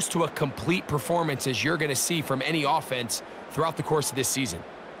as close to a complete performance as you're going to see from any offense throughout the course of this season.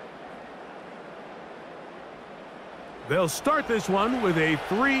 They'll start this one with a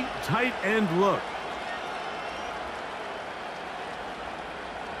 3 tight end look.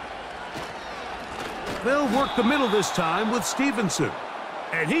 They'll work the middle this time with Stevenson.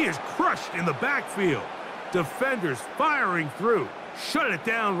 And he is crushed in the backfield. Defenders firing through. Shut it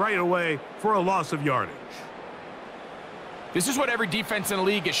down right away for a loss of yardage. This is what every defense in the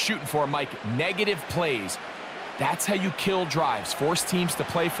league is shooting for, Mike. Negative plays. That's how you kill drives. Force teams to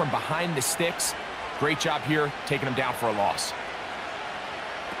play from behind the sticks. Great job here, taking them down for a loss.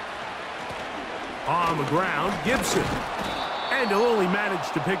 On the ground, Gibson. And he'll only manage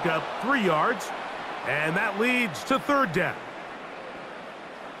to pick up 3 yards. And that leads to 3rd down.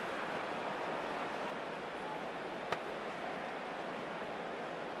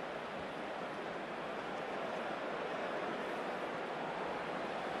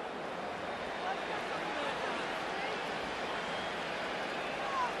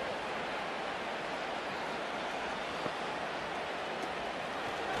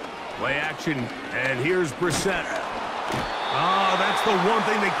 Play action, and here's Brissett. Oh, that's the one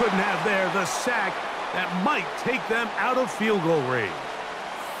thing they couldn't have there, the sack that might take them out of field goal range.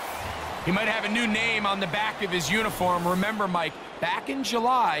 He might have a new name on the back of his uniform. Remember, Mike, back in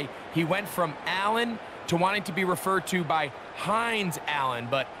July, he went from Allen to wanting to be referred to by Hines Allen.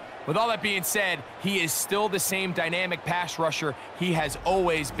 But with all that being said, he is still the same dynamic pass rusher he has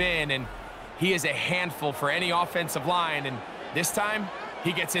always been, and he is a handful for any offensive line, and this time,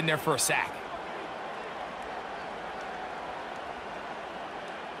 he gets in there for a sack.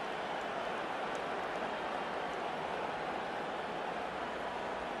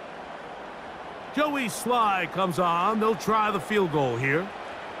 Joey Sly comes on. They'll try the field goal here.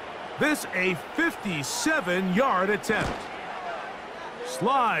 This a 57-yard attempt.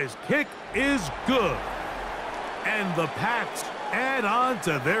 Sly's kick is good. And the Pats add on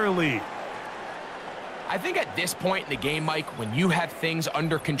to their lead. I think at this point in the game, Mike, when you have things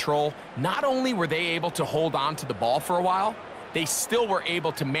under control, not only were they able to hold on to the ball for a while, they still were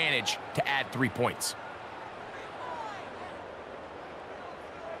able to manage to add 3 points.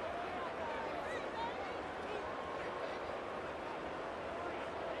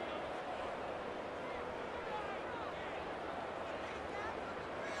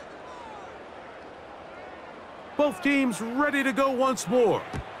 Both teams ready to go once more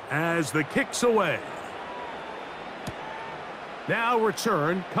as the kick's away. Now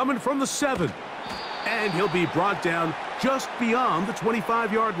return coming from the 7. And he'll be brought down just beyond the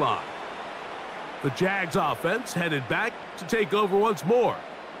 25-yard line. The Jags offense headed back to take over once more.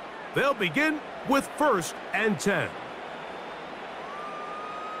 They'll begin with 1st and 10.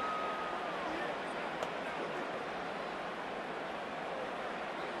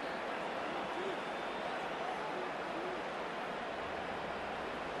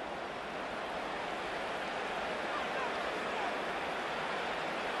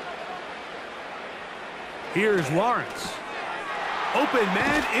 Here's Lawrence. Open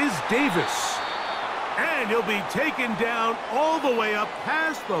man is Davis. And he'll be taken down all the way up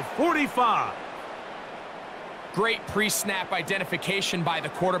past the 45. Great pre-snap identification by the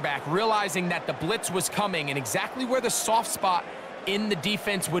quarterback, realizing that the blitz was coming and exactly where the soft spot in the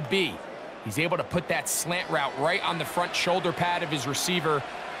defense would be. He's able to put that slant route right on the front shoulder pad of his receiver,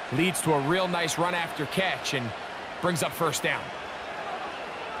 leads to a real nice run after catch and brings up 1st down.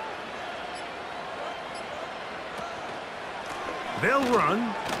 They'll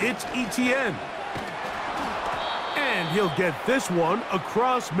run. It's Etienne. And he'll get this one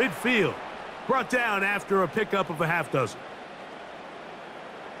across midfield. Brought down after a pickup of a half dozen.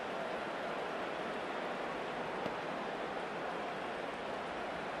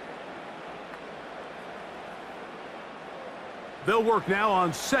 They'll work now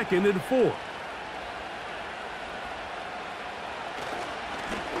on 2nd and 4.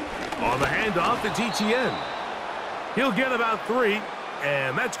 On the handoff, it's Etienne. He'll get about 3,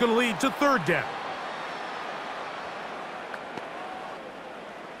 and that's going to lead to 3rd down.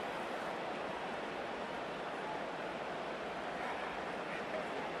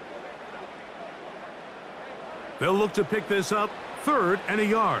 They'll look to pick this up, 3rd and a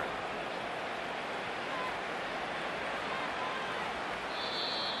yard.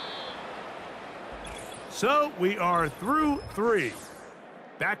 So we are through 3.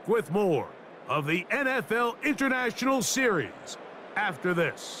 Back with more of the NFL International Series after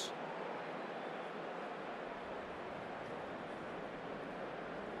this.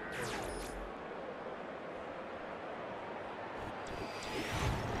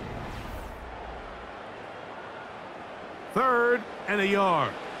 Third and a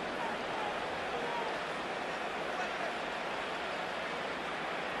yard.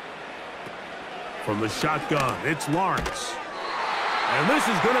 From the shotgun, it's Lawrence. And this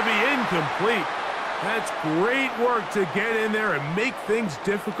is going to be incomplete. That's great work to get in there and make things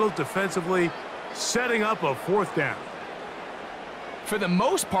difficult defensively, setting up a 4th down. For the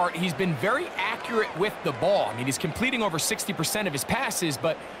most part, he's been very accurate with the ball. I mean, he's completing over 60% of his passes,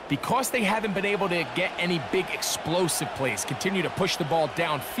 but because they haven't been able to get any big explosive plays, continue to push the ball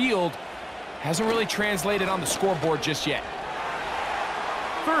downfield, hasn't really translated on the scoreboard just yet.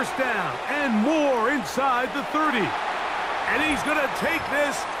 1st down and more inside the 30. And he's going to take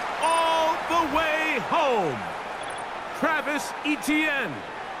this all the way home. Travis Etienne,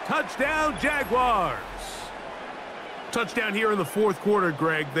 touchdown Jaguars. Touchdown here in the 4th quarter,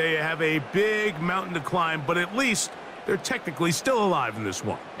 Greg. They have a big mountain to climb, but at least they're technically still alive in this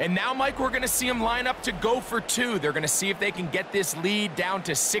one. And now, Mike, we're going to see them line up to go for 2. They're going to see if they can get this lead down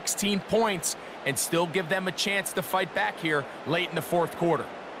to 16 points and still give them a chance to fight back here late in the 4th quarter.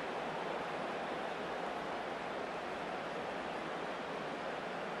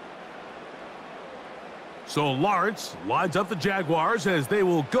 So Lawrence lines up the Jaguars as they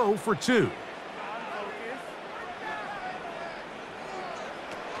will go for 2.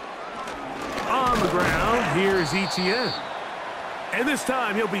 On the ground, here's Etienne. And this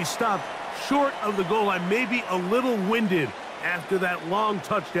time he'll be stopped short of the goal line, maybe a little winded after that long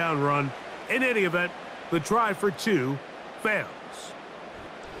touchdown run. In any event, the try for 2 fails.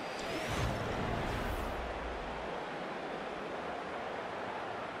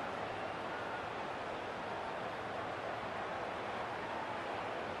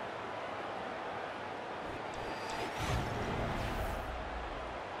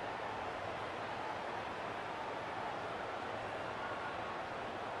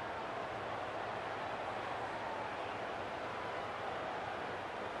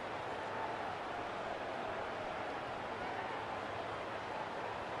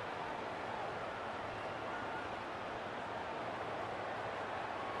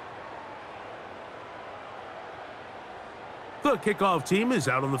 The kickoff team is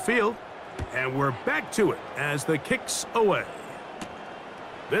out on the field, and we're back to it as the kick's away.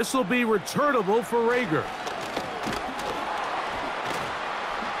 This will be returnable for Rager.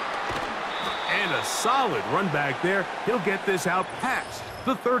 And a solid run back there. He'll get this out past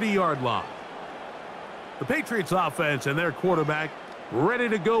the 30-yard line. The Patriots offense and their quarterback ready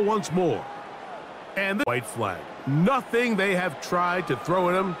to go once more. And the white flag. Nothing they have tried to throw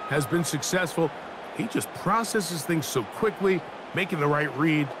at him has been successful. He just processes things so quickly, making the right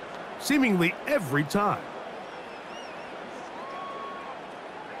read seemingly every time.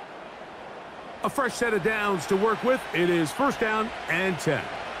 A fresh set of downs to work with. It is 1st down and 10.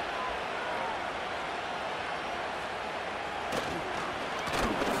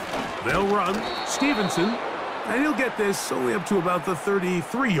 They'll run Stevenson, and he'll get this only up to about the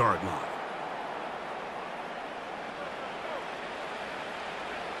 33-yard line.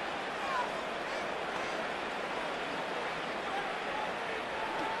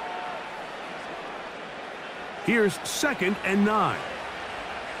 Here's 2nd and 9.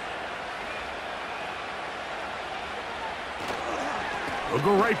 We'll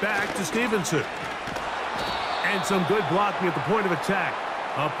go right back to Stevenson. And some good blocking at the point of attack.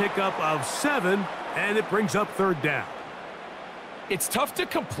 A pickup of 7, and it brings up 3rd down. It's tough to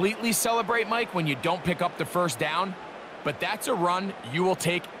completely celebrate, Mike, when you don't pick up the 1st down, but that's a run you will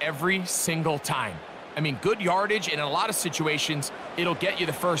take every single time. I mean, good yardage, and in a lot of situations, it'll get you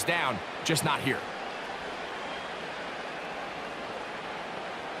the 1st down, just not here.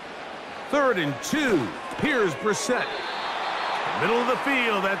 3rd and 2. Here's Brissett. Middle of the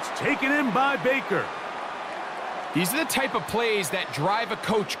field, that's taken in by Baker. These are the type of plays that drive a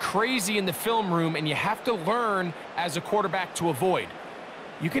coach crazy in the film room, and you have to learn as a quarterback to avoid.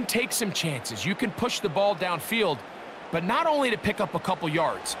 You can take some chances. You can push the ball downfield, but not only to pick up a couple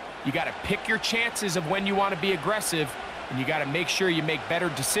yards. You got to pick your chances of when you want to be aggressive, and you got to make sure you make better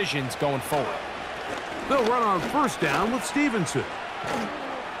decisions going forward. They'll run on first down with Stevenson.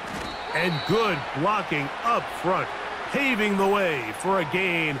 And good blocking up front, paving the way for a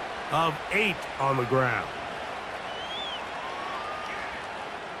gain of 8 on the ground.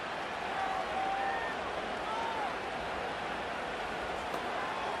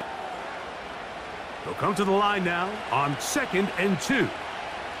 They'll come to the line now on 2nd and 2.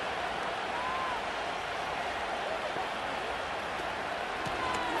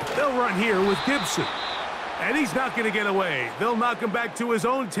 They'll run here with Gibson. And he's not going to get away. They'll knock him back to his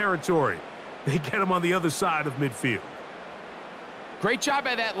own territory. They get him on the other side of midfield. Great job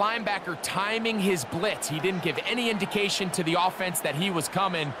by that linebacker timing his blitz. He didn't give any indication to the offense that he was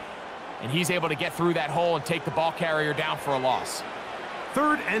coming, and he's able to get through that hole and take the ball carrier down for a loss.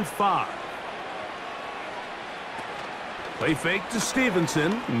 3rd and 5. Play fake to Stevenson.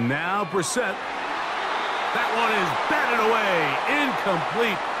 Now Brissett. That one is batted away.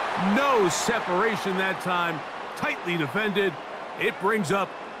 Incomplete. No separation that time. Tightly defended. It brings up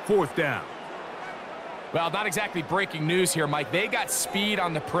 4th down. Well, not exactly breaking news here, Mike. They got speed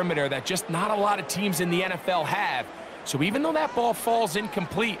on the perimeter that just not a lot of teams in the NFL have. So even though that ball falls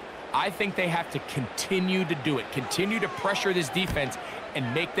incomplete, I think they have to continue to do it. Continue to pressure this defense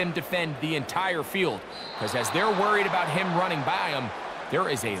and make them defend the entire field. Because as they're worried about him running by them, there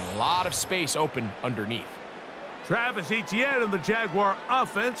is a lot of space open underneath. Travis Etienne and the Jaguar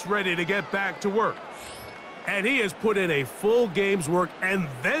offense ready to get back to work. And he has put in a full game's work and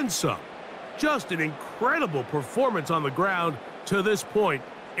then some. Just an incredible performance on the ground to this point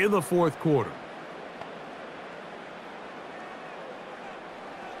in the 4th quarter.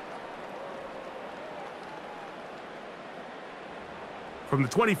 From the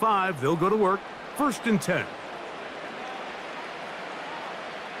 25, they'll go to work. 1st and 10.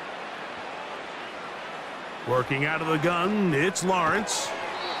 Working out of the gun, it's Lawrence.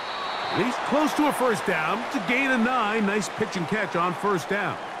 He's close to a first down to gain a 9. Nice pitch and catch on first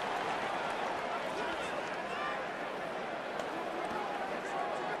down.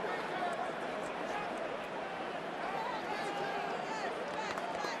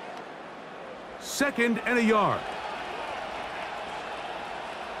 Second and a yard.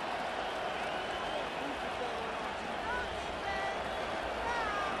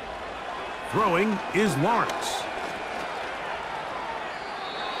 Throwing is Lawrence.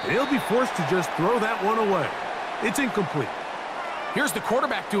 He'll be forced to just throw that one away. It's incomplete. Here's the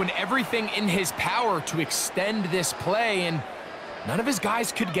quarterback doing everything in his power to extend this play, and none of his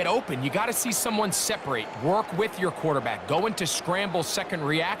guys could get open. You got to see someone separate, work with your quarterback, go into scramble second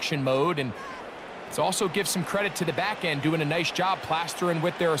reaction mode, and let's also give some credit to the back end doing a nice job plastering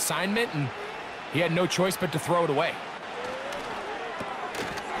with their assignment, and he had no choice but to throw it away.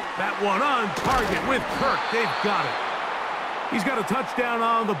 That one on target with Kirk. They've got it. He's got a touchdown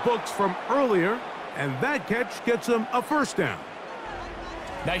on the books from earlier, and that catch gets him a first down.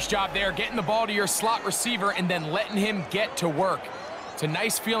 Nice job there, getting the ball to your slot receiver and then letting him get to work. It's a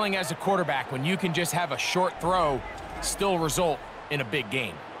nice feeling as a quarterback when you can just have a short throw, still result in a big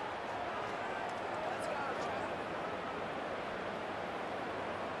game.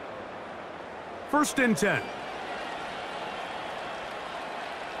 First and 10.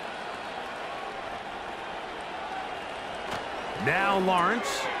 Now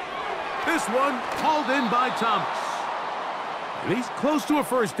Lawrence. This one hauled in by Thomas. And he's close to a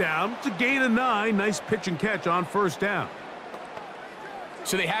first down to gain a 9. Nice pitch and catch on first down.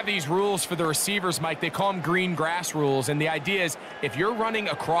 So they have these rules for the receivers, Mike. They call them green grass rules. And the idea is if you're running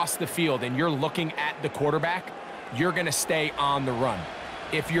across the field and you're looking at the quarterback, you're going to stay on the run.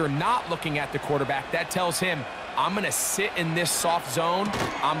 If you're not looking at the quarterback, that tells him, I'm going to sit in this soft zone.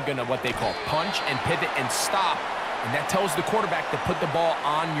 I'm going to what they call punch and pivot and stop. And that tells the quarterback to put the ball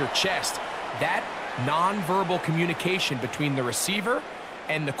on your chest. That nonverbal communication between the receiver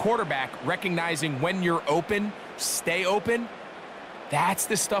and the quarterback, recognizing when you're open, stay open, that's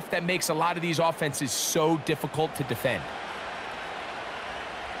the stuff that makes a lot of these offenses so difficult to defend.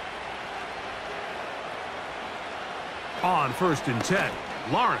 On first and 10,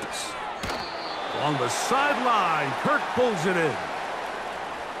 Lawrence. Along the sideline, Kirk pulls it in.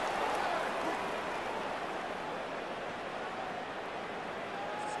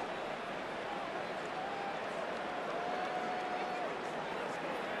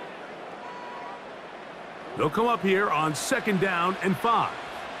 They'll come up here on second down and 5.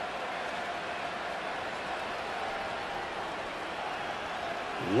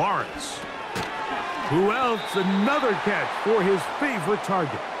 Lawrence. Who else? Another catch for his favorite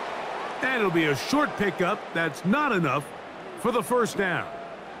target. And it'll be a short pickup. That's not enough for the first down.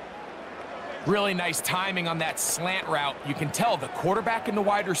 Really nice timing on that slant route. You can tell the quarterback and the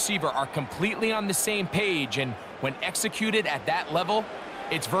wide receiver are completely on the same page, and when executed at that level,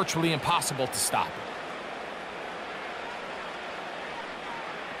 it's virtually impossible to stop.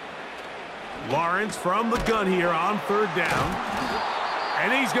 Lawrence from the gun here on third down.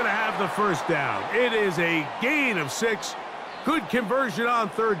 And he's going to have the first down. It is a gain of 6. Good conversion on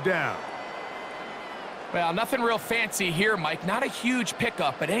third down. Well, nothing real fancy here, Mike. Not a huge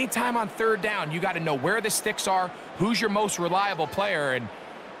pickup, but anytime on third down, you got to know where the sticks are, who's your most reliable player, and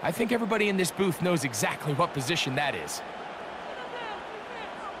I think everybody in this booth knows exactly what position that is.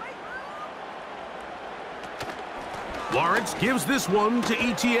 Lawrence gives this one to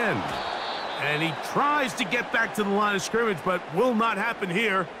Etienne. And he tries to get back to the line of scrimmage, but will not happen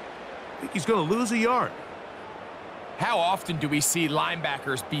here. I think he's going to lose a yard. How often do we see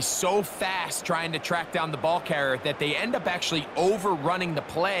linebackers be so fast trying to track down the ball carrier that they end up actually overrunning the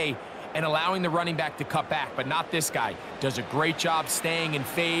play and allowing the running back to cut back? But not this guy. Does a great job staying in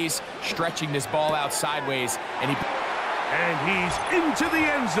phase, stretching this ball out sideways, and he's into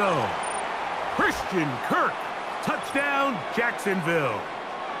the end zone. Christian Kirk, touchdown Jacksonville.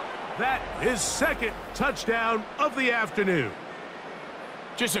 That is second touchdown of the afternoon.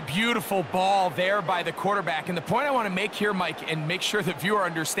 Just a beautiful ball there by the quarterback. And the point I want to make here, Mike, and make sure the viewer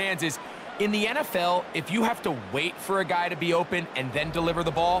understands is, in the NFL, if you have to wait for a guy to be open and then deliver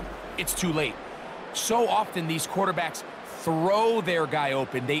the ball, it's too late. So often these quarterbacks throw their guy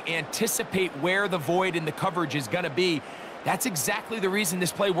open. They anticipate where the void in the coverage is going to be. That's exactly the reason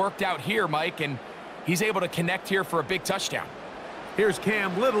this play worked out here, Mike, and he's able to connect here for a big touchdown. Here's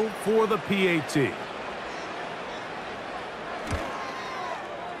Cam Little for the PAT.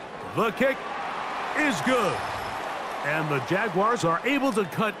 The kick is good. And the Jaguars are able to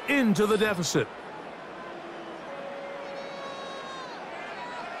cut into the deficit.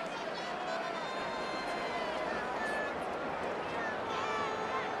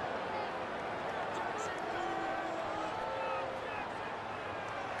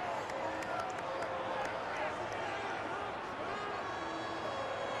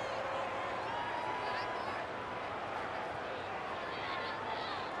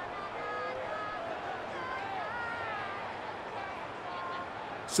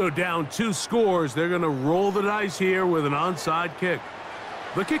 So down 2 scores, they're going to roll the dice here with an onside kick.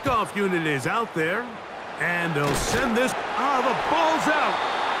 The kickoff unit is out there, and they'll send this. The ball's out.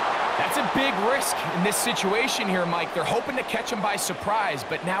 That's a big risk in this situation here, Mike. They're hoping to catch him by surprise,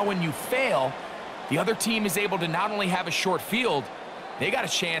 but now when you fail, the other team is able to not only have a short field, they got a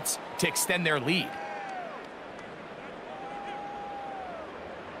chance to extend their lead.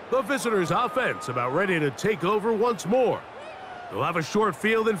 The visitors' offense about ready to take over once more. They'll have a short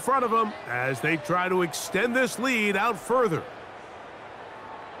field in front of them as they try to extend this lead out further.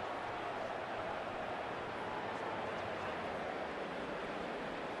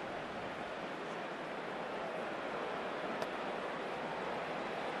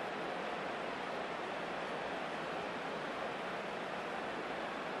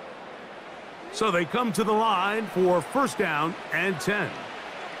 So they come to the line for first down and 10.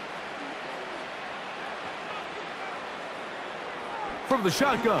 From the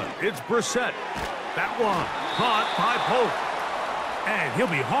shotgun, it's Brissett. That one caught by Polk. And he'll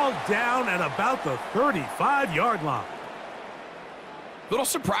be hauled down at about the 35-yard line. Little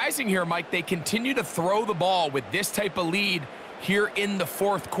surprising here, Mike. They continue to throw the ball with this type of lead here in the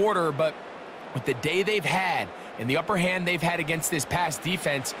fourth quarter, but with the day they've had and the upper hand they've had against this pass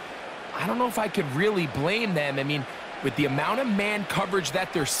defense, I don't know if I could really blame them. I mean, with the amount of man coverage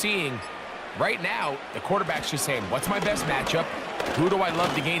that they're seeing, right now, the quarterback's just saying, what's my best matchup? Who do I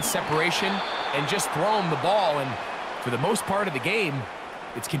love to gain separation? And just throw him the ball. And for the most part of the game,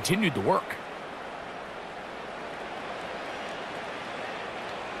 it's continued to work.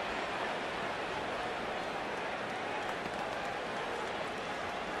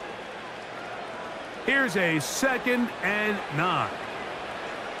 Here's a 2nd and 9.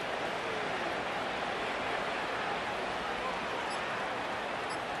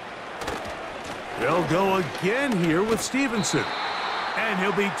 They'll go again here with Stevenson. And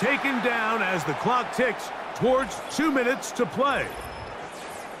he'll be taken down as the clock ticks towards 2 minutes to play.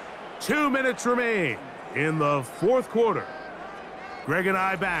 2 minutes remain in the fourth quarter. Greg and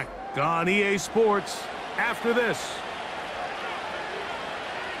I back on EA Sports after this.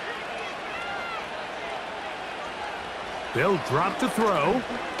 They'll drop to throw.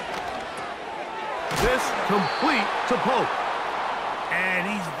 This complete to Polk. And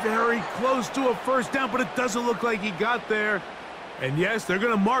he's very close to a first down, but it doesn't look like he got there. And yes, they're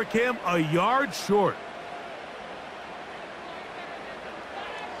going to mark him a yard short.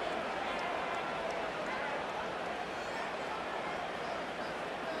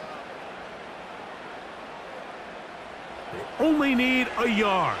 They only need a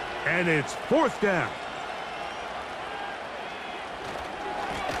yard, and it's fourth down.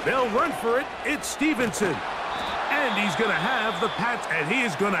 They'll run for it. It's Stevenson. And he's going to have the Pats, and he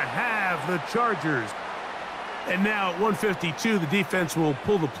is going to have the Chargers. And now at 1:52, the defense will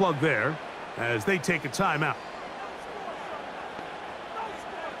pull the plug there as they take a timeout.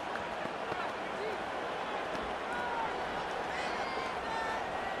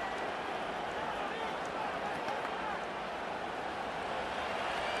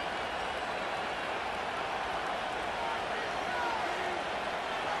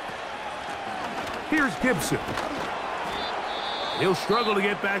 Here's Gibson. He'll struggle to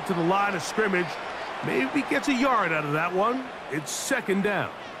get back to the line of scrimmage. Maybe gets a yard out of that one. It's second down.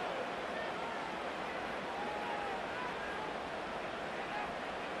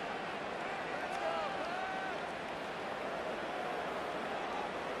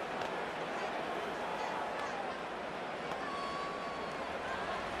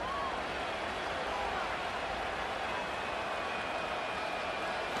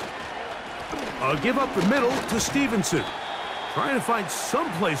 I'll give up the middle to Stevenson. Trying to find some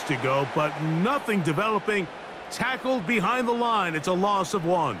place to go, but nothing developing. Tackled behind the line. It's a loss of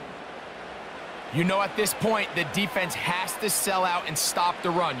 1. You know, at this point, the defense has to sell out and stop the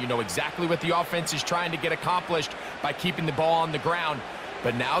run. You know exactly what the offense is trying to get accomplished by keeping the ball on the ground.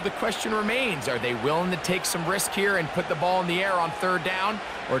 But now the question remains, are they willing to take some risk here and put the ball in the air on third down?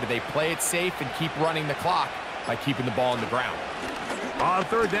 Or do they play it safe and keep running the clock by keeping the ball on the ground? On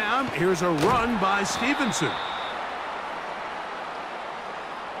third down, here's a run by Stevenson.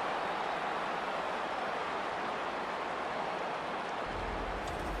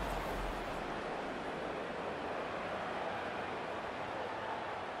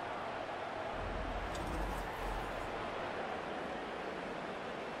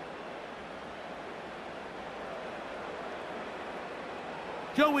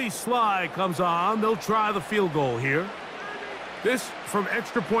 Joey Sly comes on. They'll try the field goal here. This from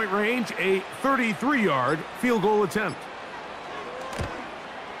extra point range, a 33-yard field goal attempt.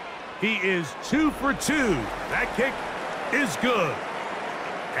 He is 2 for 2. That kick is good.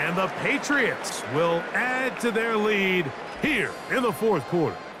 And the Patriots will add to their lead here in the fourth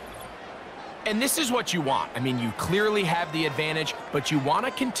quarter. And this is what you want. I mean, you clearly have the advantage, but you want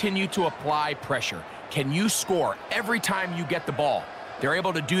to continue to apply pressure. Can you score every time you get the ball? They're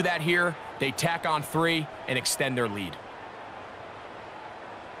able to do that here. They tack on 3 and extend their lead.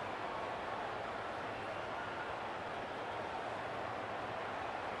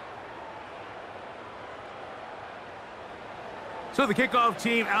 So the kickoff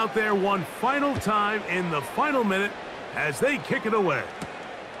team out there one final time in the final minute as they kick it away.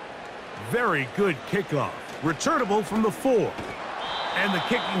 Very good kickoff. Returnable from the 4. And the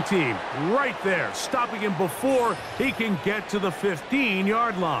kicking team right there, stopping him before he can get to the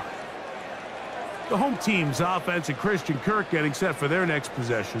 15-yard line. The home team's offense and Christian Kirk getting set for their next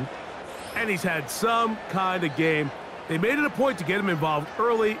possession. And he's had some kind of game. They made it a point to get him involved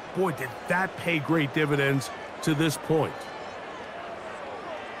early. Boy, did that pay great dividends to this point.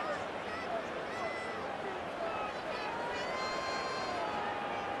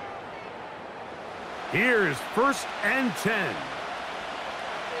 Here's 1st and 10.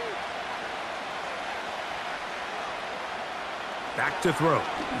 Back to throw.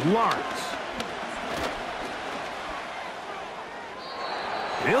 Lawrence.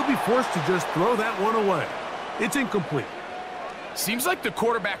 He'll be forced to just throw that one away. It's incomplete. Seems like the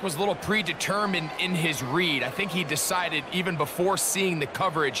quarterback was a little predetermined in his read. I think he decided even before seeing the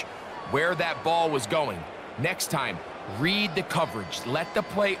coverage where that ball was going. Next time, read the coverage. Let the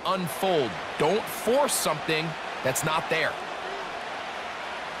play unfold. Don't force something that's not there.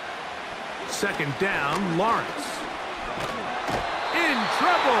 Second down, Lawrence. In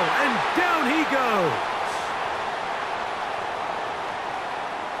trouble, and down he goes.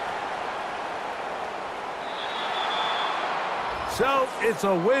 So it's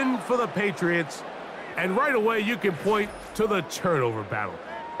a win for the Patriots. And right away you can point to the turnover battle.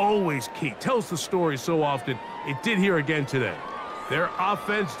 Always key. Tells the story so often. It did here again today. Their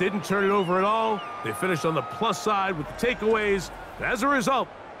offense didn't turn it over at all. They finished on the plus side with the takeaways. And as a result,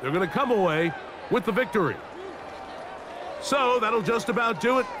 they're going to come away with the victory. So that'll just about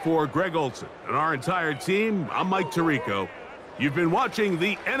do it for Greg Olson and our entire team. I'm Mike Tirico. You've been watching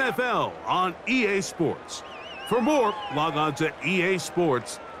the NFL on EA Sports. For more, log on to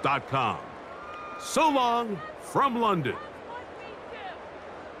easports.com. So long from London.